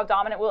question is how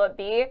dominant will it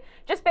be,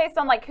 just based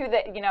on who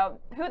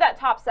that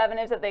top 7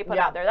 is that they put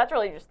out there. That's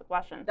really just the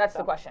question. That's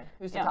the question.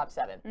 Who's the top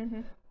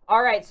 7?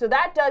 All right, so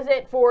that does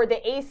it for the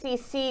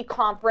ACC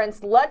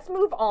conference. Let's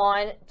move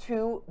on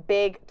to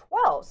Big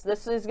 12.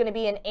 This is going to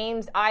be in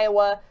Ames,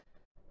 Iowa.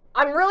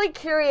 I'm really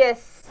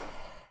curious.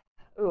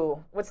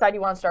 Ooh, what side do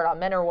you want to start on,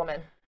 men or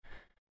women?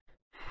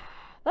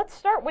 Let's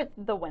start with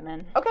the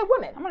women. Okay,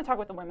 women. I'm going to talk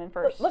with the women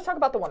first. Let's talk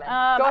about the women.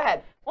 Go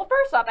ahead. Well,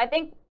 first off, I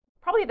think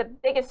probably the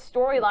biggest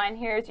storyline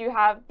here is you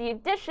have the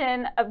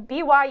addition of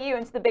BYU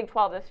into the Big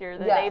 12 this year.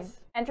 They've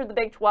entered the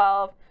Big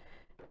 12.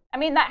 I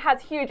mean, that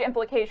has huge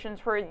implications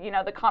for,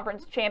 the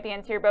conference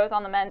champions here, both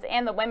on the men's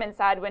and the women's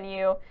side when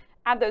you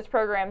add those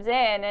programs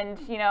in. And,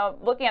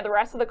 looking at the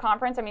rest of the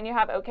conference, I mean, you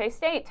have OK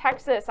State,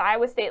 Texas,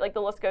 Iowa State,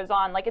 the list goes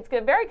on. It's a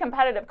very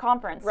competitive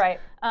conference. Right.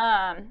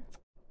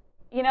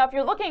 If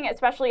you're looking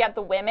especially at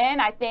the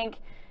women, I think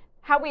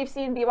how we've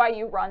seen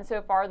BYU run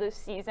so far this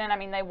season, I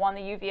mean, they won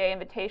the UVA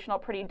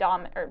Invitational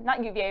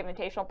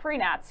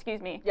pre-nats,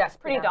 excuse me. Yes,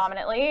 pretty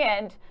dominantly.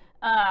 And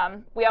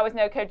we always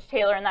know Coach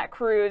Taylor and that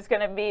crew is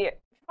going to be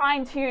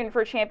fine-tuned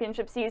for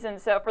championship season.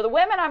 So for the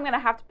women, I'm going to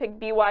have to pick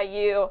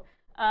BYU.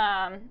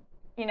 I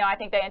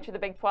think they enter the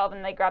Big 12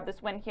 and they grab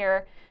this win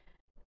here.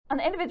 On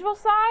the individual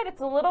side, it's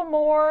a little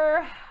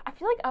more, I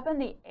feel like up in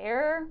the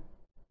air.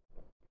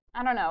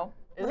 I don't know.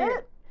 Is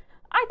it?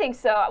 I think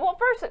so. Well,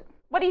 first,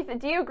 what do you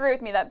think? Do you agree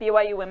with me that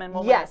BYU women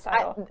will win this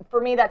title? For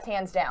me, that's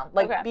hands down.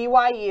 Okay.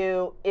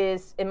 BYU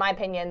is, in my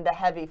opinion, the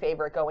heavy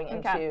favorite going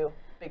into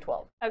Big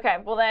 12. Okay,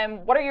 well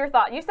then, what are your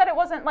thoughts? You said it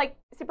wasn't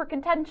super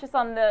contentious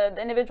on the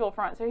individual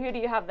front, so who do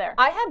you have there?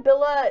 I have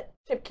Billa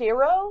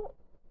Chipkero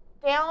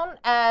down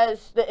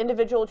as the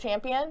individual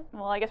champion.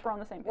 Well, I guess we're on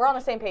the same page. We're on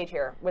the same page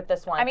here with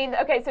this one. I mean,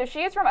 okay, so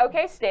she is from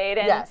OK State,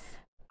 and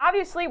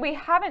obviously we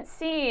haven't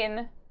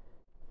seen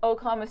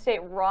Oklahoma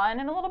State run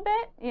in a little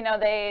bit.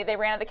 They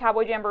ran at the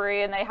Cowboy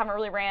Jamboree, and they haven't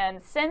really ran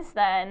since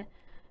then.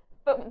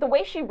 But the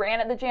way she ran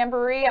at the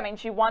Jamboree, I mean,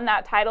 she won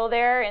that title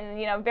there,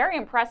 and, very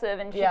impressive,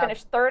 and she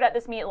finished third at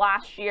this meet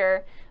last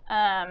year.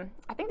 I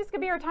think this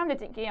could be her time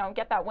to,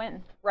 get that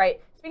win.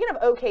 Right. Speaking of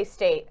OK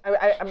State,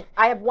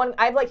 I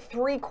have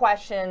 3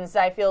 questions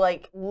that I feel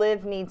like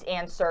Liv needs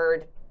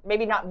answered.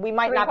 Maybe not, we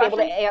might not be able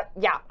to,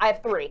 I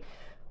have 3.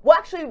 Well,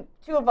 actually,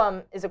 2 of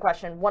them is a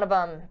question. 1 of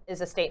them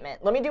is a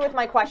statement. Let me do with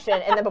my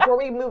question, and then before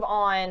we move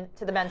on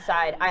to the men's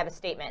side, I have a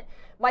statement.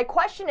 My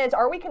question is,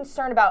 are we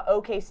concerned about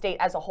OK State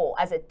as a whole,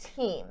 as a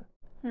team?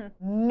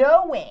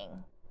 knowing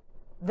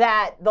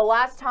that the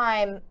last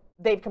time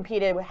they've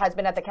competed has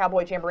been at the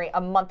Cowboy Jamboree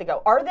a month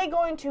ago? Are they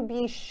going to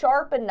be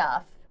sharp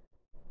enough?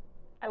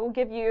 I will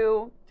give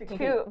you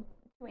two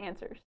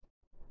answers.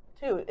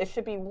 Two. It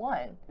should be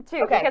one.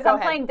 Two, because I'm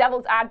playing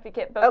devil's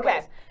advocate both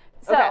ways.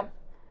 So,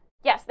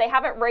 yes, they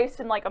haven't raced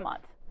in like a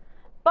month.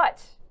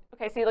 But,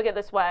 okay, so you look at it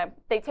this way.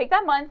 They take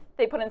that month,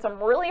 they put in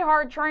some really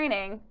hard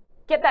training,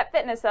 get that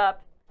fitness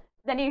up,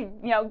 then you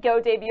go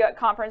debut at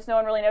conference, no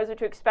one really knows what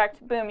to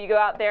expect. Boom, you go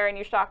out there and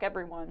you shock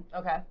everyone.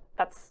 Okay.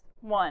 That's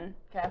one.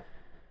 Okay.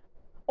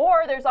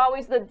 Or there's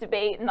always the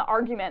debate and the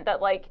argument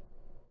that, like,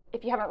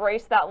 if you haven't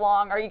raced that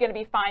long, are you going to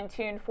be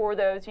fine-tuned for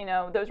those,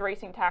 those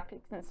racing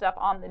tactics and stuff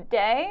on the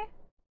day?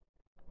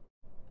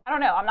 I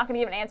don't know. I'm not going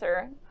to give an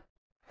answer.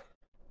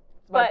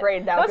 My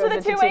brain now goes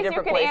into two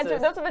different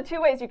places. Those are the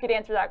two ways you could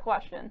answer that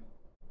question.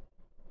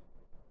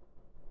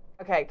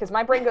 Okay, because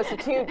my brain goes to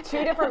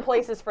two different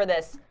places for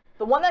this.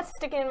 The one that's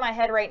sticking in my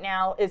head right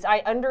now is I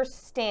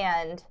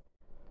understand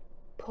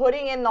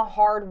putting in the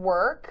hard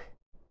work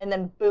and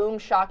then boom,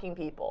 shocking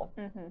people.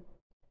 Mm-hmm.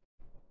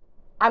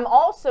 I'm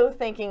also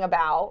thinking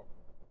about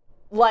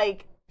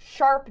like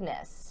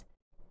sharpness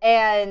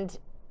and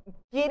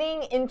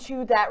getting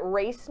into that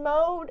race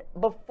mode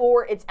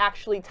before it's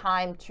actually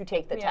time to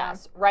take the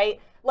test, right?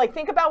 Like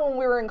think about when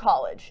we were in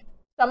college.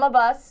 Some of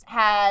us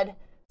had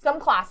some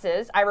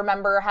classes. I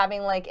remember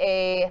having like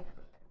I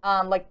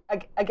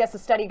guess a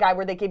study guide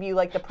where they give you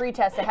like the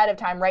pre-test ahead of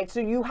time, right? So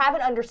you have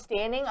an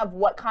understanding of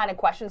what kind of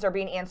questions are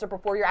being answered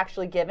before you're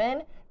actually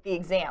given the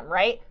exam,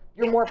 right?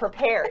 You're more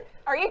prepared.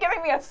 Are you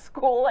giving me a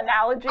school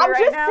analogy I'm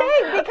right now?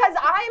 just saying because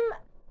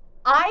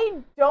I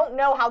don't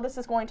know how this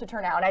is going to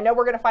turn out. And I know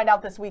we're going to find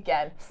out this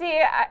weekend.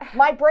 See,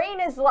 my brain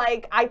is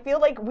like, I feel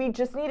like we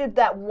just needed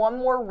that one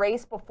more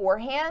race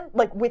beforehand,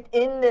 like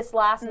within this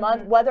last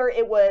month, whether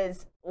it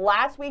was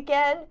last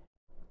weekend,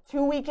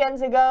 2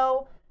 weekends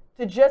ago,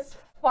 to just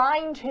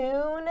fine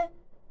tune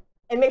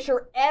and make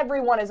sure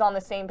everyone is on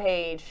the same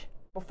page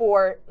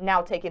before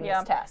now taking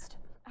this test.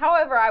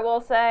 However, I will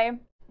say,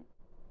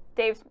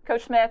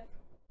 Coach Smith,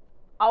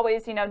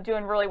 always,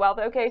 doing really well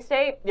at OK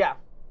State. Yeah.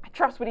 I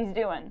trust what he's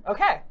doing.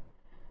 Okay.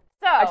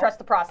 So I trust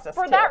the process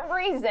for too. that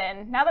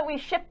reason, now that we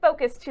shift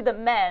focus to the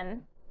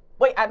men.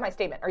 Wait, I have my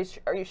statement.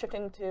 Are you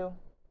shifting to?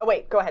 Oh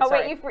wait, go ahead. Oh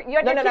sorry. Wait, you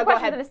had two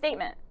questions in the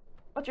statement.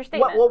 What's your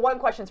statement? Well, one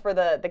question's for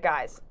the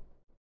guys.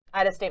 I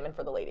had a statement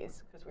for the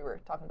ladies because we were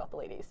talking about the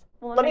ladies.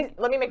 Well,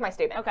 let me make my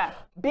statement. Okay.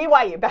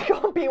 BYU, back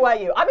on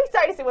BYU. I'm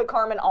excited to see what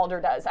Carmen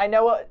Alder does. I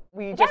know what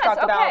we just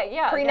talked about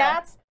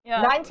pre-nats.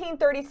 Yeah.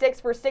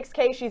 1936 for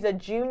 6K. She's a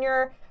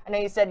junior. I know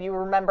you said you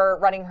remember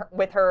running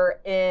with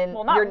her in.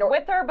 Well, not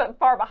with her, but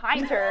far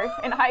behind her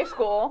in high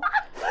school.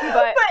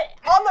 But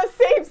on the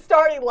same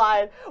starting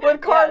line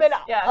with Carmen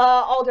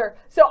Alder.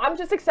 So I'm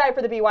just excited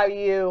for the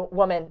BYU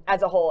woman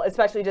as a whole,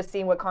 especially just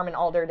seeing what Carmen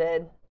Alder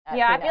did.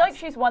 Yeah, I feel like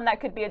she's one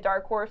that could be a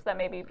dark horse that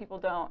maybe people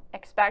don't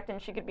expect,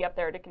 and she could be up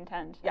there to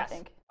contend, I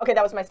think. Okay,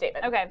 that was my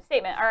statement. Okay,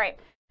 statement. All right.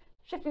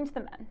 Shifting to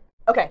the men.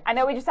 Okay. I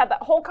know we just had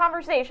that whole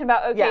conversation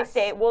about OK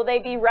State. Will they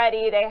be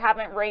ready? They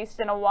haven't raced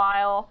in a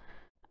while.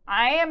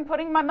 I am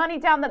putting my money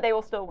down that they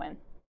will still win.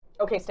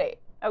 OK State.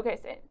 OK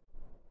State.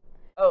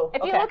 Oh,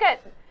 if you look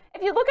at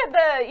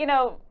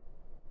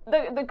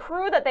the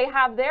crew that they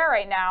have there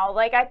right now,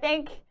 like I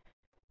think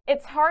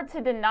it's hard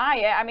to deny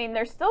it. I mean,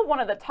 they're still one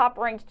of the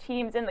top-ranked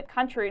teams in the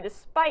country,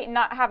 despite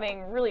not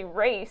having really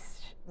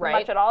raced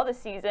much at all this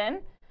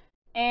season.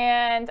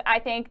 And I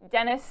think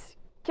Dennis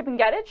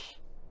Kipengedich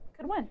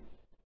could win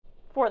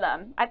for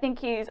them. I think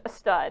he's a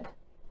stud.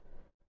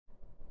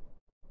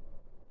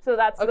 So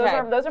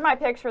those are my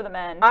picks for the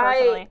men.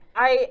 Personally.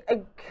 I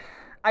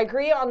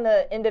agree on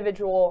the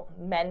individual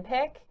men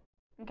pick.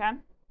 Okay.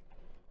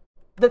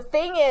 The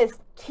thing is,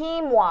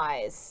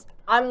 team-wise,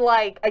 I'm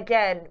like,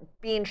 again,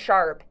 being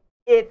sharp.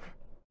 If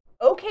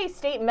OK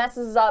State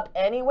messes up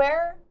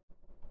anywhere,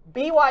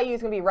 BYU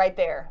is going to be right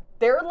there.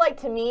 They're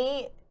like, to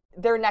me,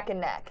 they're neck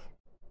and neck.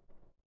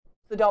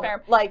 So don't,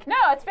 fair. like... No,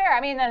 it's fair. I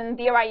mean, then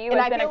BYU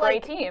has been a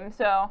great team,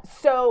 so...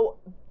 So,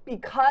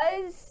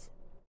 because...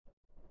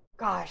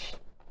 Gosh...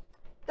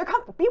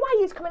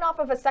 BYU's coming off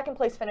of a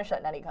second-place finish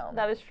at Nettycombe.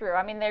 That is true.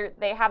 I mean,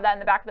 they have that in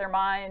the back of their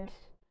mind.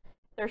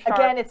 They're sharp.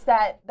 Again, it's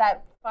that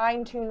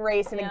fine-tuned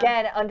race, and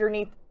again,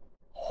 underneath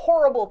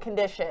horrible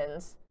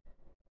conditions.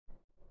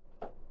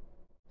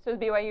 So is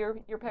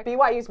BYU your pick?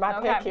 BYU's my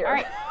pick here. All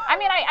right. I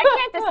mean, I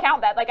can't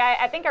discount that. Like,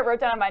 I think I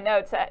wrote down in my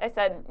notes, I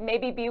said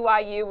maybe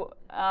BYU,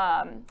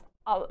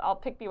 I'll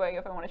pick BYU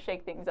if I want to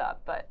shake things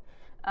up, but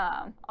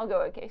I'll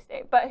go with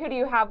K-State. But who do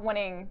you have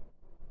winning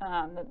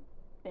the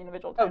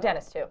individual team? Oh,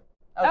 Dennis, too.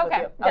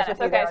 Okay, Dennis.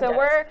 Okay, so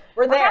we're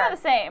kind of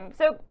the same.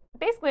 So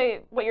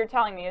basically what you're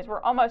telling me is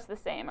we're almost the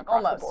same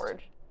across the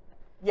board.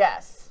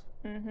 Yes.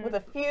 Mm-hmm. With a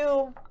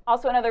few.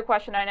 Also, another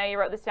question. I know you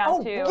wrote this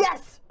down too.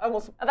 Yes.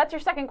 That's your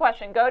second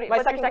question. What's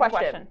your second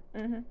question?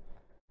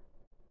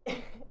 Mm-hmm.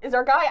 Is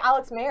our guy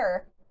Alex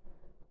Mayer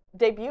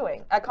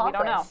debuting at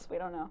conference? We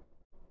don't know.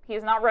 He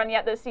has not run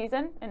yet this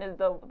season in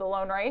the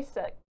lone race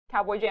at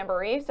Cowboy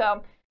Jamboree.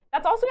 So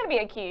that's also going to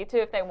be a key too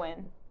if they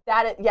win.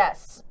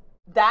 Yes.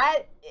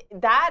 That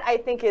I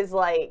think is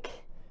like,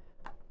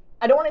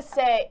 I don't want to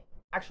say,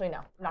 actually, no,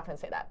 I'm not going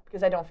to say that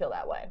because I don't feel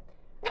that way.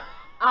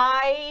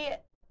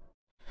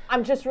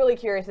 I'm just really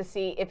curious to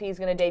see if he's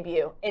going to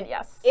debut. And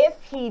Yes.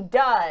 if he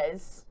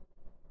does,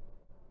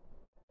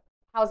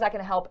 how is that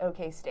going to help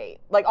OK State?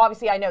 Like,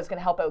 obviously, I know it's going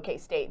to help OK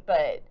State,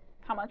 but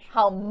How much?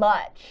 how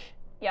much?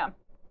 Yeah.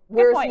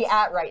 Where's he points.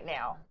 at right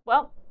now?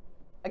 Well,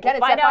 Again, we'll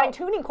it's that find out.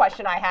 fine-tuning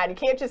question I had. You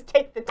can't just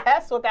take the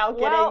test without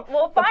getting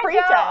we'll the find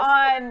pre-test.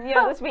 out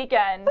on this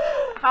weekend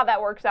how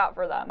that works out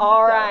for them.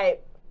 All So, right.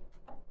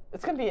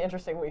 It's going to be an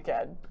interesting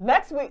weekend.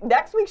 Next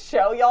week's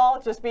show,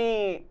 y'all, just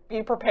be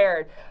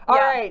prepared. All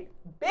Yeah. right.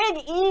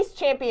 Big East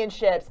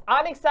Championships.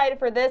 I'm excited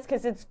for this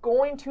because it's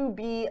going to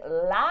be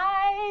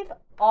live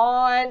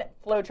on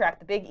FlowTrack,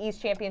 the Big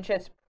East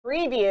Championships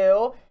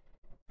preview.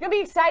 It's going to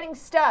be exciting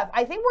stuff.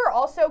 I think we're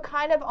also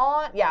kind of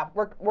on,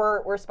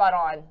 we're spot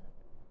on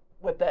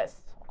with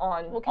this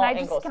on Well, all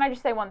angles. can I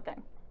just say one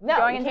thing?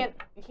 No, you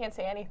can't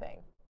say anything.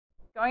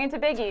 Going into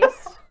Big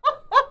East,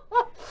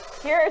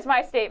 here is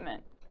my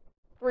statement.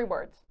 3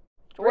 words.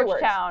 3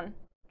 words. Georgetown.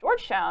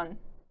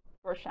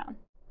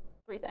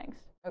 3 things.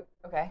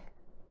 Okay.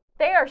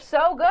 They are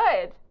so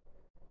good.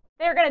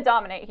 They're going to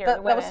dominate here.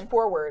 That was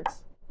 4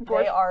 words.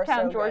 They are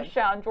so good.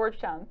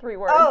 Georgetown. 3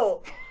 words.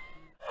 Oh,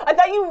 I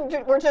thought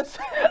you were just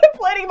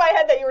planning in my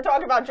head that you were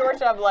talking about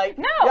Georgetown. I'm like,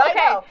 No, yeah, okay.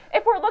 I know.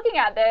 If we're looking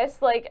at this,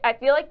 like, I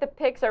feel like the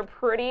picks are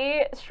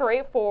pretty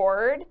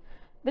straightforward.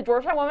 The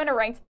Georgetown women are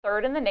ranked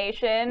 3rd in the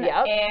nation.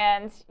 Yep.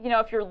 And,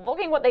 if you're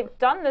looking what they've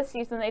done this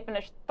season, they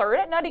finished 3rd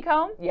at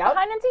Nuttycombe, Yep.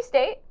 behind NC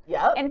State,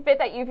 Yep. and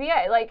 5th at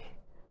UVA. Like,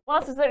 what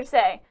else is there to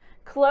say?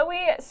 Chloe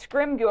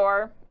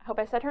Scrimgeour, I hope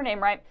I said her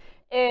name right,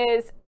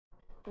 is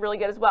really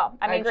good as well.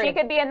 I mean, agree. she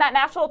could be in that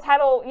national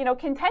title,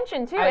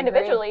 contention too, I agree.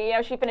 individually.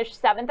 She finished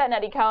 7th at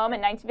Nuttycombe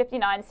in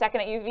 1959, 2nd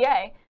at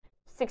UVA,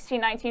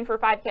 16-19 for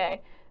 5K.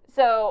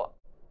 So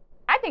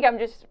I think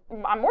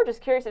I'm more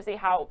just curious to see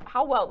how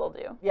well they'll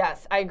do.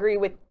 Yes, I agree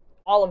with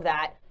all of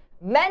that.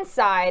 Men's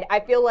side, I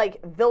feel like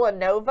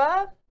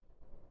Villanova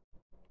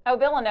Oh,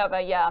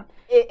 Villanova, yeah,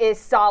 is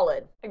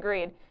solid.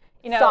 agreed.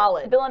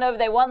 Solid. Villanova,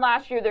 they won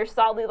last year. They're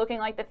solidly looking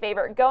like the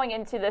favorite going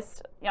into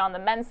this, on the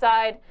men's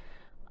side.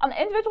 On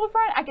the individual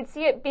front, I could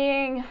see it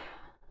being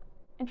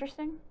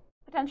interesting,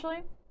 potentially.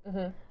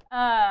 Mm-hmm.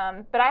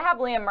 But I have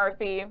Liam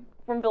Murphy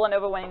from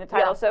Villanova winning the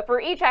title. Yeah. So for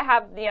each, I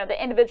have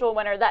the individual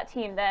winner, that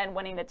team then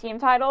winning the team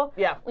title.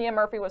 Yeah. Liam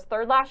Murphy was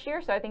 3rd last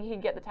year, so I think he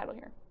could get the title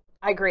here.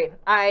 I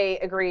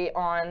agree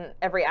on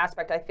every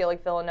aspect. I feel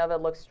like Villanova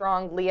looks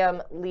strong.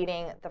 Liam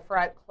leading the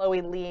front,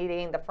 Chloe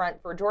leading the front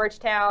for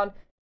Georgetown,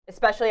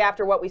 especially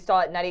after what we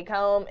saw at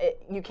Nuttycombe.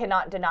 You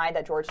cannot deny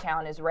that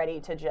Georgetown is ready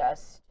to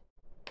just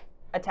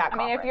attack I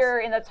mean, if conference. you're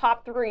in the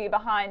top 3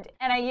 behind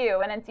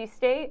NIU and NC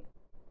State,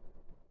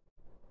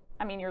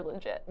 I mean, you're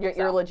legit.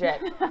 You're legit.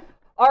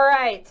 All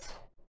right.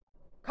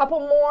 Couple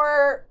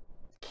more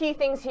key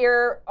things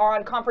here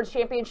on conference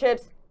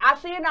championships.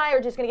 Ashley and I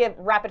are just going to give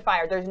rapid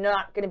fire. There's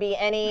not going to be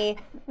any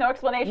No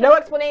explanation? no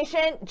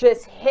explanation.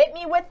 Just hit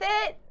me with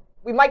it.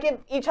 We might give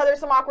each other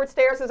some awkward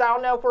stares because I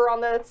don't know if we're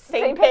on the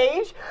same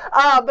page.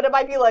 But it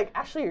might be like,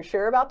 Ashley, you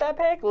sure about that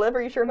pick? Liv,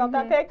 are you sure about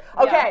that pick?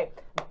 Okay.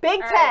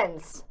 Big All right.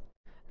 Tens.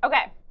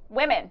 Okay,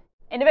 women,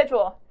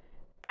 individual,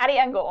 Addie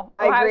Engel,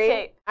 Ohio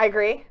State. I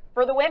agree.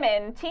 For the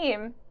women,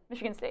 team,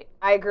 Michigan State.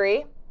 I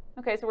agree.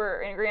 Okay, so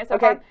we're in agreement so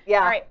Okay, far? yeah.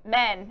 All right,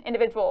 men,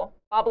 individual,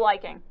 Bob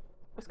Liking,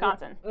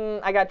 Wisconsin.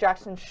 I got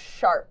Jackson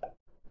Sharp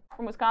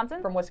From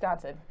Wisconsin? from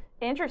Wisconsin.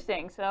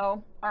 Interesting.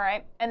 So, all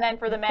right. And then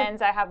for the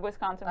men's, I have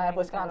Wisconsin. I have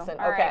winning the title.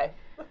 Wisconsin. All Okay.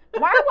 right.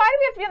 Why do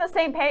we have to be on the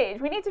same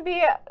page? We need to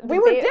be. We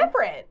were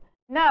different.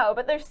 No,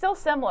 but they're still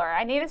similar.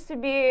 I need us to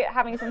be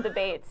having some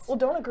debates. Well,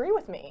 don't agree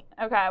with me.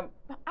 Okay.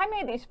 I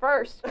made these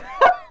first.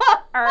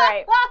 All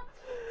right.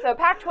 So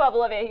Pac-12,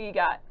 Olivia, who you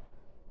got?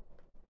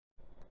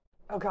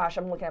 Oh gosh,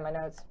 I'm looking at my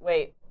notes.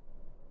 Wait.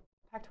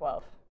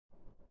 Pac-12.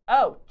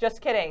 Oh,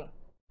 just kidding.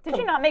 Did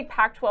you not make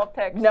Pac-12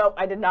 picks? No,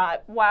 I did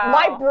not. Wow.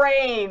 My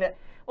brain.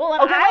 Well,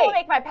 then Okay, I will wait.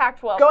 make my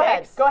Pac-12 Go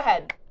picks.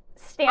 ahead.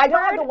 Stanford. I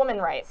don't have the woman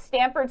right.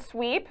 Stanford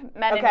sweep,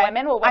 men Okay. and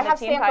women will win I have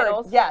the team Stanford.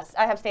 titles. Yes,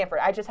 I have Stanford.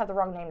 I just have the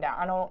wrong name down.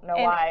 I don't know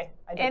why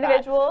I did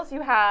Individuals,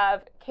 you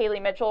have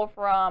Kaylee Mitchell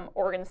from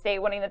Oregon State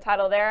winning the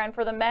title there. And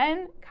for the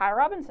men, Kai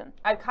Robinson.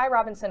 that. I have Kai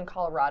Robinson,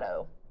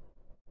 Colorado.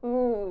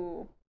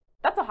 Ooh,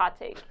 that's a hot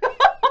take.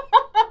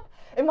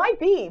 It might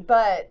be,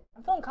 but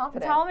I'm feeling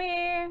confident. Tell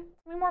me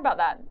more about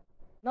that.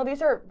 No,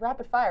 these are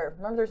rapid fire.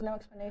 Remember, there's no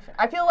explanation.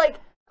 I feel like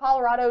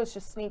Colorado is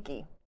just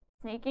sneaky.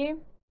 Sneaky?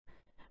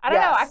 I don't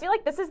know. I Yes. feel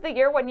like this is the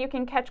year when you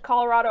can catch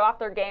Colorado off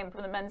their game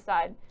from the men's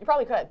side. You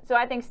probably could. So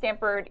I think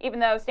Stanford, even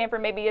though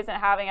Stanford maybe isn't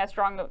having as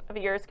strong of a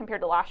year as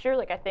compared to last year,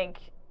 I think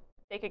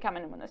they could come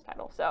in and win this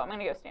title. So I'm going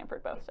to go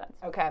Stanford both sides.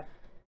 Okay.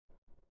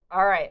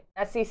 All right.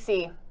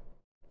 SEC.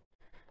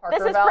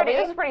 This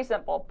is pretty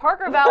simple.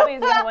 Parker Valby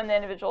is going to win the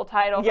individual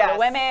title for Yes. the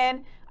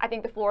women. I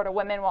think the Florida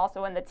women will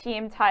also win the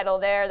team title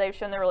there. They've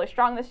shown they're really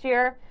strong this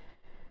year.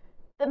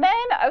 The men,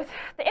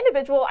 the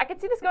individual, I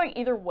could see this going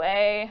either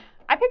way.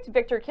 I picked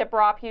Victor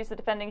Kiprop. He's the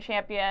defending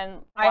champion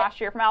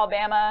last year from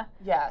Alabama.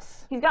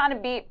 Yes. He's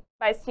gotten beat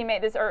by his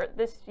teammate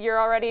this year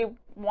already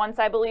once,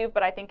 I believe,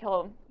 but I think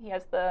he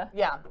has the...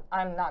 Yeah,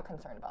 I'm not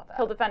concerned about that.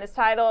 He'll defend his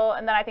title,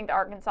 and then I think the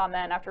Arkansas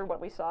men, after what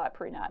we saw at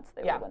pre-nats,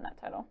 they will win that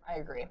title. I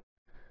agree.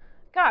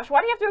 Gosh,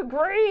 why do you have to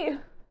agree?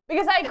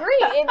 Because I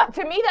agree.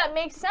 To me, that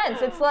makes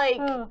sense. It's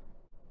like,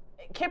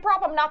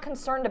 Kiprop I'm not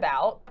concerned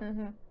about.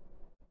 Mm-hmm.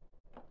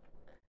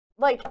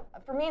 Like,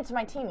 for me, it's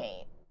my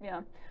teammate.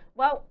 Yeah.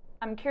 Well,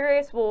 I'm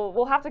curious.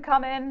 We'll have to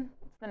come in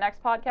to the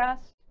next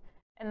podcast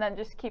and then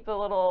just keep a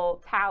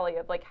little tally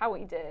of like how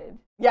we did.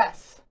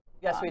 Yes.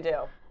 Yes, we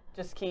do.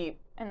 Just keep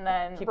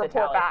report the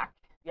tally back.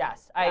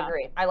 Yes, I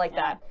agree. I like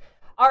that.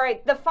 All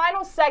right, the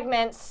final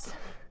segments.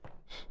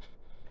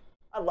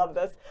 I love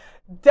this.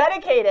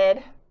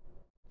 Dedicated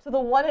to the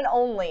one and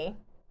only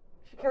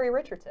Sha'Carri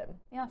Richardson.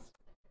 Yes.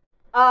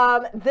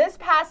 This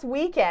past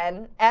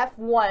weekend,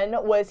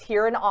 F1 was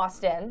here in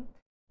Austin.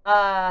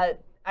 I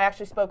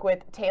actually spoke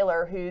with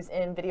Taylor, who's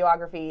in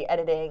videography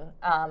editing.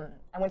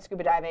 I went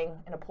scuba diving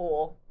in a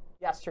pool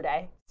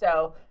yesterday.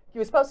 So he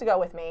was supposed to go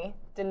with me,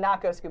 did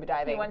not go scuba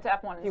diving. He went to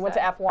F1 instead. He went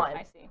to F1.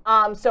 I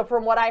see. So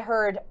from what I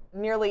heard,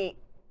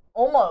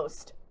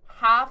 almost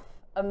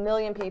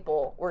 500,000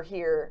 people were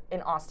here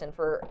in Austin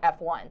for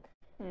F1.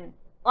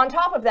 On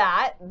top of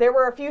that, there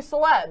were a few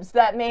celebs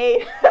that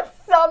made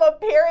some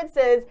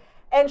appearances,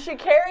 and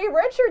Sha'Carri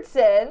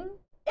Richardson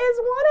is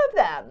one of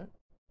them.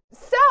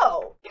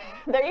 So,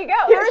 there you go.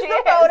 Here's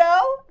the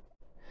photo.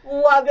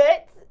 Love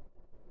it.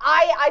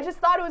 I just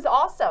thought it was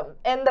awesome.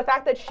 And the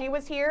fact that she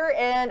was here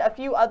and a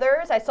few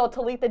others. I saw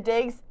Talitha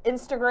Diggs'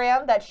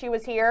 Instagram that she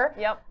was here.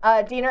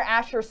 Yep. Dina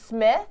Asher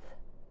Smith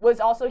was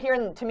also here.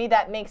 And to me,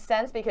 that makes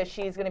sense because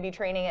she's going to be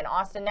training in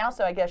Austin now.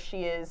 So I guess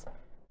she is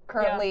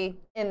currently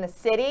in the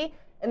city.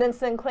 And then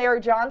Sinclair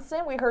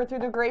Johnson, we heard through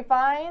the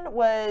grapevine,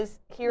 was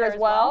here as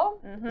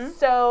well. Mm-hmm.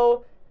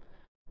 So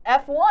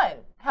F1.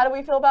 How do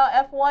we feel about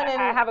F1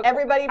 and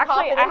everybody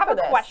popping in for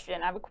this?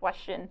 I have a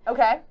question.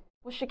 Okay.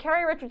 Was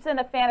Sha'Carri Richardson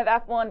a fan of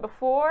F1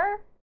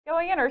 before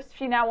going in, or is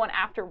she now one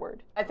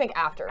afterward? I think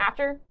after.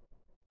 After?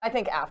 I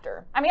think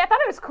after. I mean, I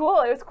thought it was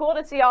cool. It was cool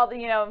to see all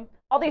the,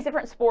 all these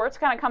different sports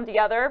kind of come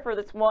together for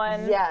this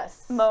one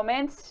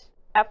moment.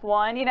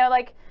 F1,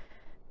 like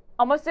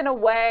almost in a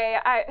way,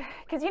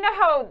 because you know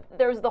how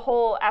there's the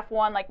whole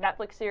F1 like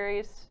Netflix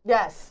series?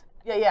 Yes.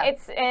 Yeah.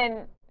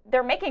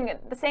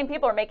 The same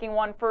people are making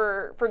one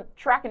for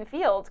track and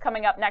fields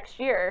coming up next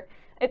year.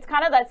 It's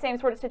kind of that same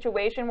sort of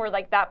situation where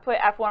like that put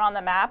F1 on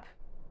the map.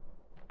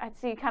 I'd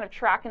see kind of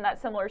track in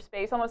that similar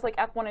space, almost like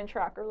F1 and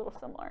track are a little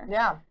similar.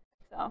 Yeah.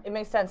 So it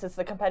makes sense. It's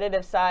the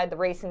competitive side, the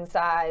racing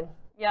side.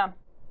 Yeah.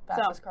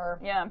 Fastest car.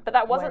 Yeah, but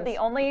that wasn't the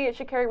only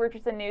Sha'Carri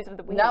Richardson news of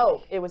the week.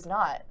 No, it was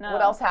not. No.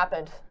 What else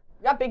happened?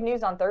 We got big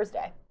news on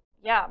Thursday.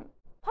 Yeah.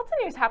 Lots of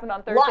news happened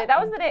on Thursday. That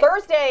was the day.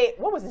 Thursday,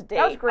 what was the date?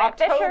 That was Grant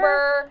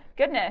Fisher.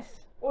 Goodness.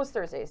 What was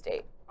Thursday's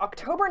date?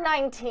 October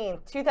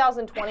 19th,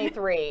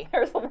 2023.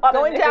 There's a lot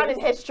going down in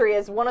history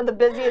as one of the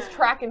busiest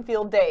track and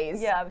field days.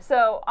 Yeah,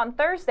 so on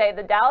Thursday,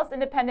 the Dallas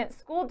Independent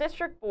School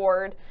District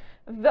Board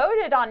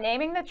voted on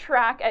naming the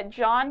track at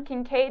John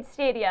Kincaid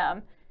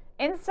Stadium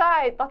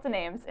inside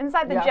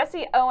the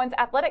Jesse Owens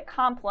Athletic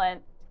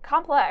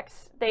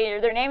Complex.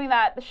 They're naming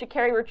that the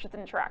Sha'Carri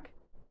Richardson track.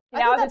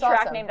 Now it's a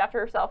track named after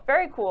herself.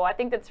 Very cool. I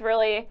think that's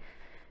really,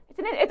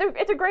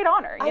 it's a great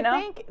honor, you know?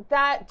 I think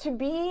that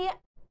to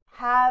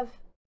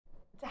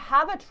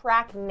have a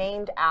track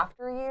named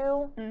after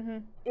you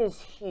is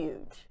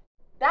huge.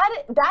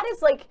 That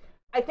is like,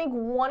 I think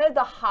one of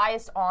the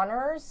highest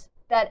honors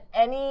that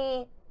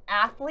any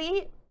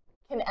athlete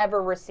can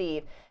ever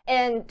receive.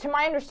 And to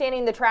my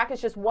understanding, the track is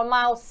just 1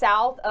 mile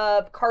south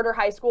of Carter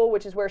High School,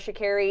 which is where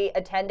Sha'Carri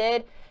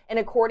attended. And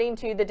according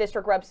to the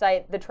district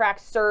website, the track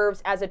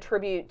serves as a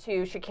tribute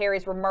to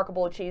Sha'Carri's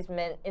remarkable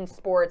achievement in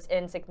sports,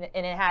 and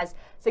it has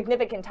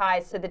significant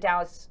ties to the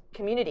Dallas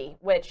community,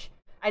 which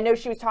I know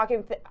she was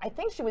talking, I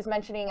think she was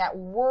mentioning at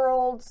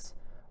Worlds,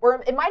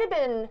 or it might have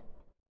been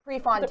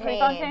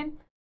Prefontaine,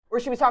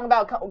 where she was talking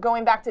about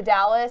going back to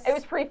Dallas. It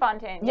was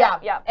Prefontaine.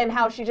 Yeah. And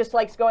how she just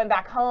likes going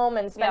back home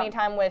and spending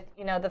time with,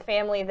 the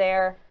family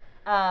there.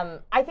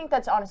 I think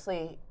that's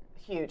honestly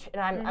huge.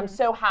 And I'm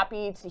so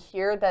happy to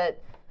hear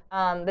that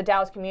the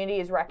Dallas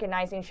community is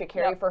recognizing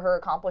Sha'Carri for her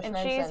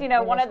accomplishments. And she's,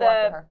 one of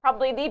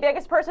probably the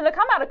biggest person to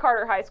come out of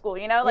Carter High School,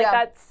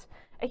 that's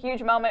a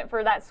huge moment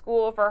for that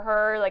school, for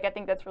her. I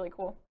think that's really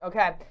cool.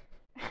 Okay.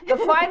 The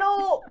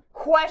final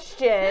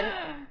question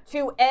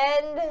to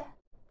end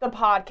the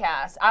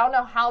podcast. I don't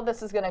know how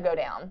this is going to go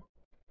down,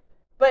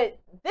 but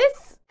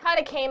this kind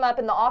of came up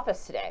in the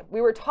office today.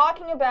 We were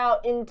talking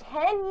about in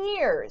 10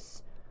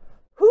 years,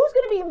 who's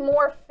going to be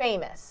more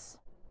famous?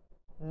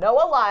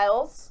 Noah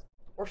Lyles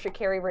or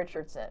Sha'Carri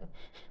Richardson?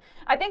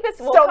 I think this.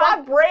 So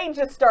my brain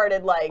just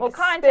started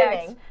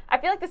context. I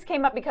feel like this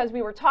came up because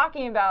we were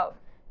talking about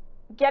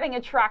getting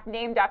a track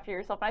named after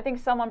yourself, and I think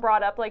someone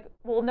brought up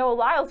will Noah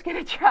Lyles get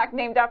a track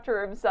named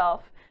after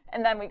himself?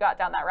 And then we got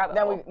down that rabbit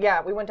hole.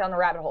 We went down the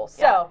rabbit hole.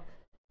 So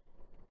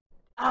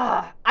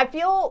I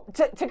feel,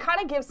 to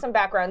kind of give some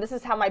background, this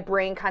is how my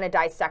brain kind of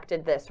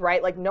dissected this,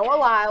 right? Like Noah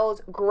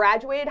Lyles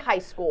graduated high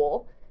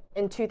school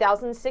in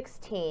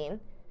 2016.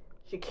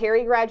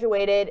 Sha'Carri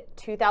graduated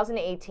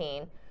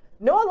 2018.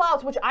 Noah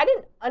Lyles, which I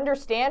didn't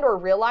understand or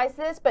realize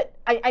this, but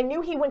I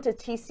knew he went to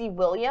T.C.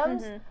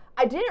 Williams. Mm-hmm.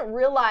 I didn't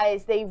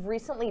realize they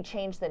recently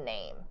changed the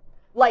name.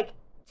 Like,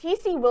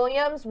 T.C.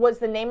 Williams was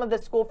the name of the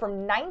school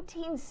from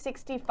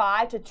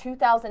 1965 to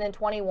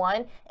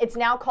 2021. It's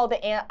now called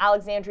the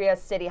Alexandria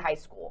City High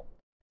School.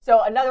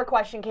 So another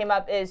question came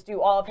up is,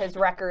 do all of his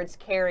records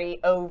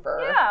carry over?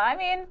 Yeah, I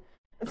mean,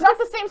 it's not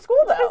the same school,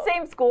 though. It's the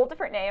same school,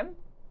 different name.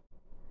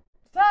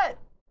 It's not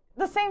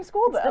the same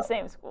school, though. It's the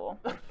same school.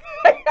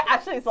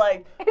 Ashley's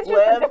like, it's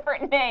just a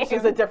different name. It's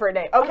just a different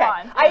name. Okay,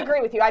 I agree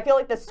with you. I feel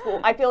like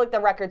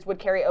the records would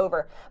carry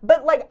over.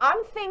 But, like,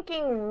 I'm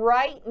thinking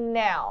right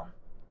now,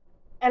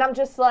 and I'm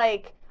just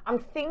like, I'm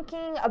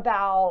thinking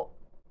about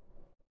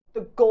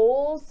the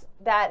goals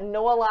that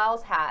Noah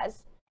Lyles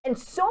has, and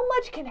so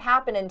much can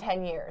happen in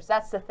 10 years.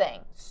 That's the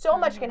thing. So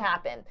much can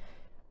happen.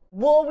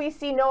 Will we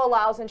see Noah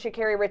Lyles and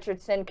Sha'Carri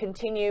Richardson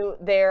continue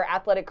their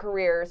athletic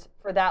careers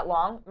for that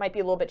long? Might be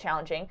a little bit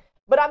challenging.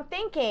 But I'm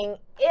thinking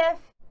if,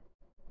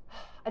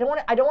 I don't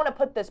want to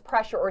put this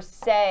pressure or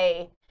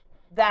say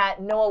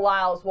that Noah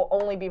Lyles will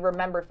only be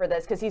remembered for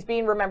this, because he's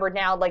being remembered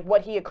now, like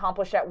what he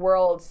accomplished at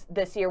Worlds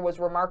this year was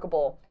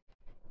remarkable.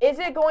 Is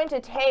it going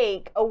to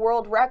take a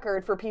world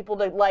record for people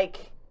to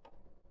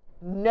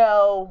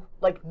know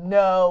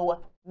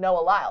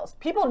Noah Lyles?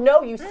 People know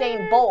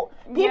Usain Bolt.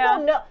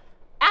 People know.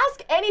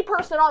 Ask any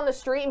person on the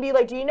street and be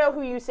like, do you know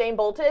who Usain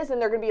Bolt is?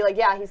 And they're going to be like,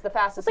 yeah, he's the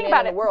fastest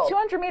man in the world.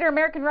 200-meter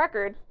American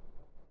record.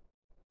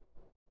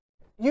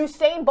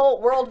 Usain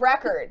Bolt world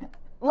record.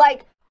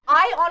 Like,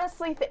 I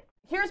honestly think,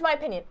 here's my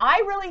opinion. I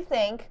really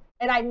think,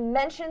 and I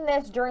mentioned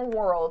this during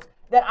Worlds,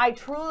 that I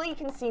truly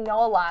can see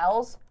Noah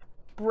Lyles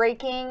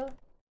breaking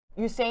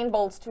Usain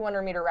Bolt's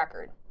 200-meter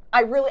record.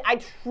 I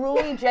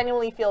truly,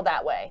 genuinely feel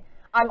that way.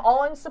 I'm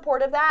all in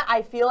support of that.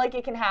 I feel like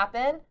it can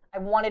happen. I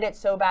wanted it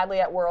so badly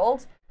at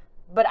Worlds.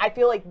 But I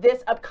feel like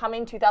this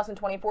upcoming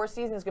 2024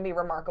 season is going to be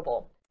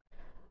remarkable.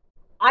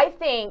 I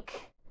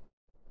think,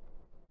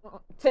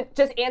 to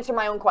just answer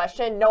my own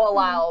question, Noah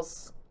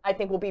Lyles, I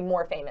think, will be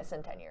more famous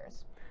in 10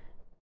 years.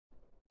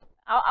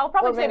 I'll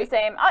probably say the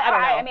same.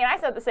 I mean, I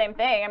said the same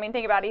thing. I mean,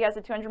 think about it. He has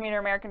a 200-meter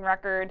American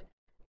record.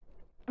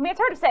 I mean, it's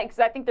hard to say because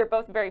I think they're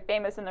both very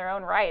famous in their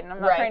own right, and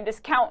I'm not trying to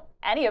discount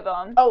any of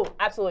them. Oh,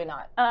 absolutely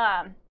not.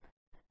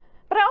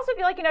 But I also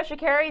feel like,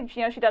 Sha'Carri,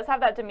 she does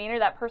have that demeanor,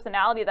 that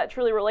personality that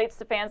truly relates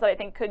to fans that I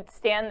think could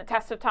stand the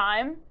test of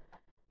time.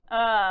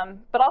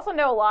 But also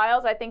Noah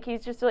Lyles, I think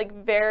he's just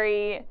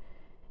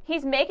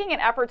he's making an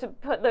effort to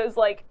put those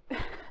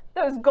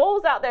those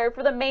goals out there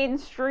for the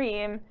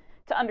mainstream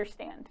to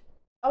understand.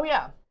 Oh,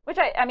 yeah. Which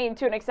I mean,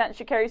 to an extent,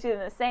 Sha'Carri's doing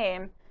the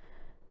same.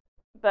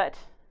 But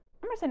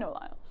I'm going to say Noah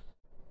Lyles.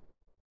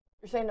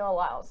 You're saying Noah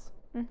Lyles.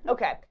 Mm-hmm.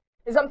 Okay.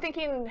 Because I'm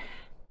thinking,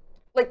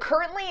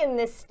 currently in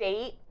this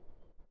state,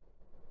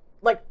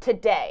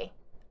 today,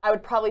 I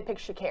would probably pick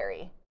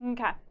Sha'Carri.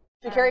 Okay.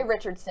 Sha'Carri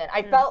Richardson.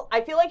 I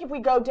feel like if we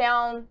go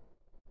down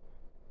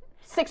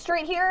 6th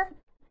Street here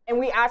and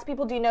we ask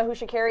people, do you know who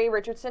Sha'Carri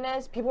Richardson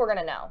is? People are going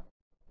to know.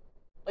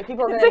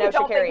 People are going to know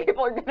Sha'Carri.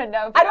 People are going to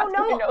know. I don't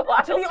know,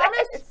 to be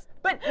honest.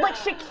 But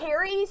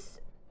Sha'Carri's,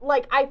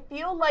 I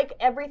feel like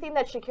everything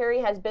that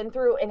Sha'Carri has been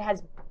through and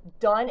has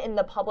done in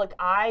the public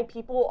eye,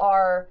 people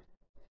are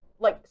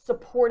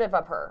supportive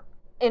of her,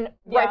 and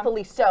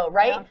rightfully so,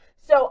 right? Yeah.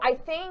 So I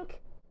think.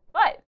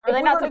 But are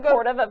they not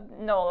supportive of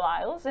Noah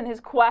Lyles in his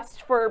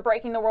quest for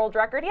breaking the world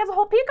record? He has a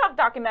whole Peacock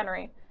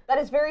documentary. That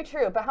is very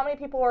true. But how many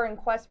people are in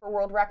quest for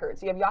world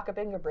records? You have Jakob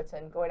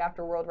Ingebrigtsen going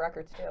after world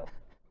records too.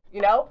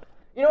 You know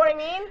what I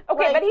mean?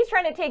 Okay, but he's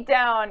trying to take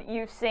down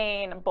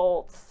Usain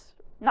Bolt's.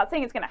 Not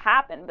saying it's going to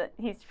happen, but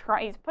he's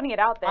putting it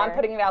out there. I'm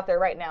putting it out there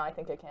right now. I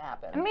think it can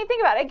happen. I mean,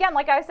 think about it. Again,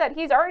 like I said,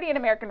 he's already an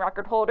American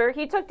record holder.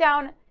 He took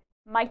down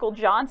Michael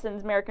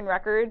Johnson's American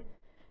record.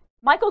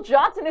 Michael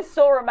Johnson is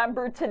still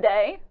remembered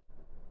today.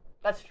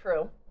 That's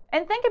true.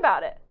 And think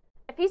about it.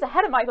 If he's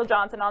ahead of Michael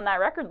Johnson on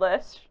that record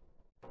list.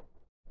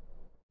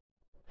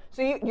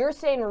 So you're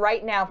saying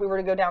right now, if we were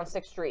to go down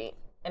 6th Street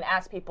and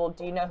ask people,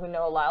 do you know who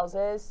Noah Lyles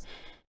is?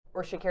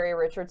 Or Sha'Carri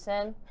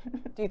Richardson?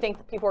 Do you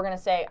think people are going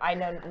to say, I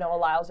know Noah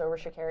Lyles over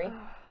Sha'Carri?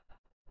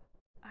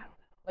 I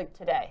don't know.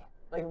 Today.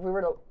 If we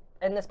were to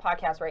end this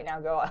podcast right now,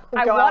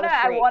 I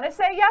want to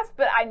say yes,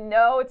 but I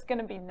know it's going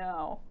to be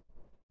no.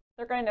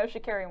 They're going to know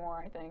Sha'Carri more,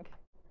 I think.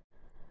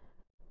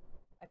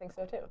 I think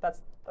so too.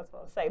 That's what I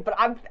was saying. But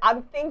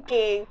I'm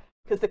thinking,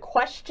 because the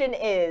question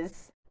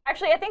is.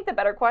 Actually, I think the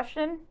better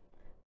question,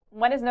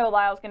 when is Noah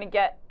Lyles going to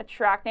get a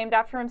track named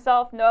after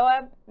himself?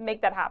 Noah,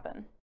 make that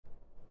happen.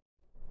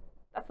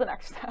 That's the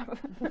next step.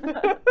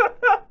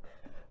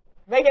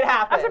 Make it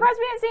happen. I'm surprised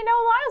we didn't see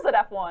Noah Lyles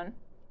at F1.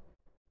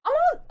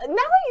 Now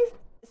that you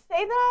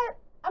say that,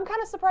 I'm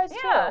kind of surprised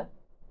too.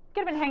 Could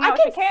have been hanging out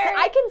with Sha'Carri.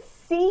 I can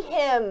see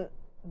him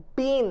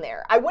being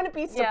there. I wouldn't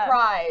be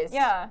surprised.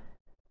 Yeah.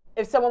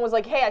 If someone was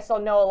like, hey, I saw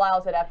Noah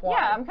Lyles at F1.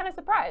 Yeah, I'm kind of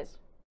surprised.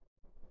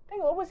 Hey,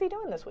 what was he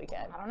doing this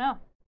weekend? I don't know.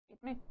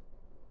 Beats me.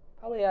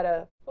 Probably at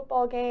a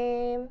football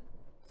game.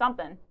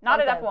 Something. Not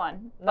at F1.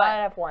 Not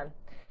at F1.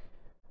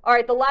 All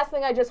right, the last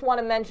thing I just want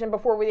to mention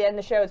before we end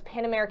the show is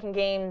Pan American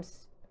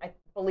Games, I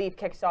believe,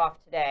 kicks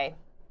off today.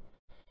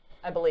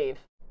 I believe.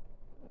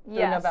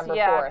 Yes, November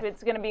yeah. 4th.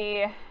 It's going to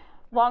be a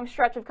long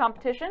stretch of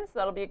competition, so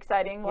that'll be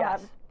exciting. We'll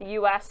have the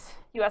U.S.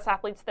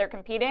 athletes there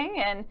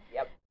competing, and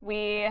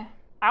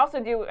I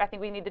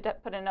think we need to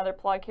put another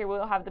plug here.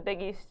 We'll have the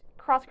Big East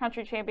Cross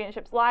Country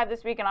Championships live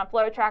this weekend on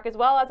Flow Track, as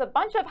well as a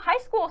bunch of high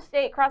school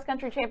state cross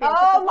country championships.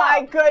 Oh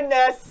my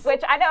goodness!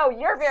 Which I know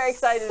you're very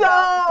excited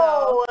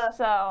about.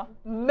 So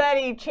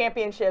many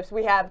championships.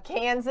 We have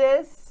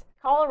Kansas,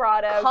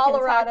 Colorado,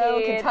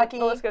 Kentucky.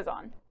 The list goes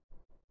on.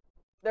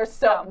 There's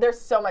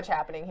so much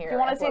happening here. If you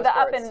want to see the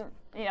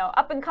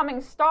up and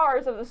coming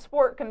stars of the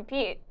sport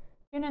compete,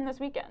 tune in this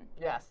weekend.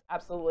 Yes,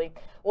 absolutely.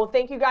 Well,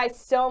 thank you guys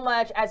so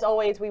much. As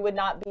always, we would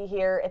not be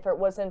here if it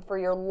wasn't for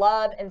your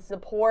love and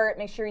support.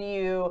 Make sure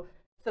you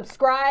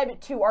subscribe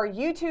to our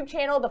YouTube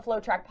channel, the Flow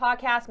Track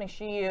Podcast. Make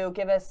sure you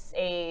give us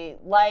a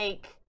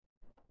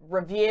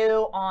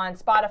review on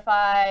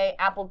Spotify,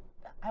 Apple.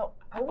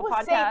 I will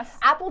say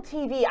Apple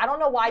TV. I don't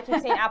know why I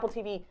keep saying Apple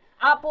TV.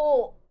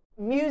 Apple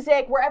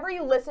Music, wherever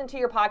you listen to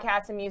your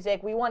podcasts and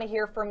music, we want to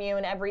hear from you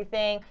and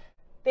everything.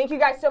 Thank you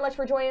guys so much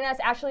for joining us.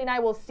 Ashley and I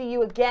will see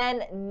you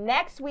again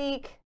next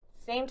week,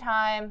 same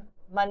time,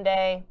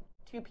 Monday,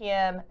 2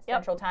 p.m.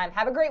 Central Time.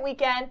 Have a great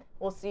weekend.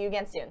 We'll see you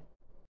again soon.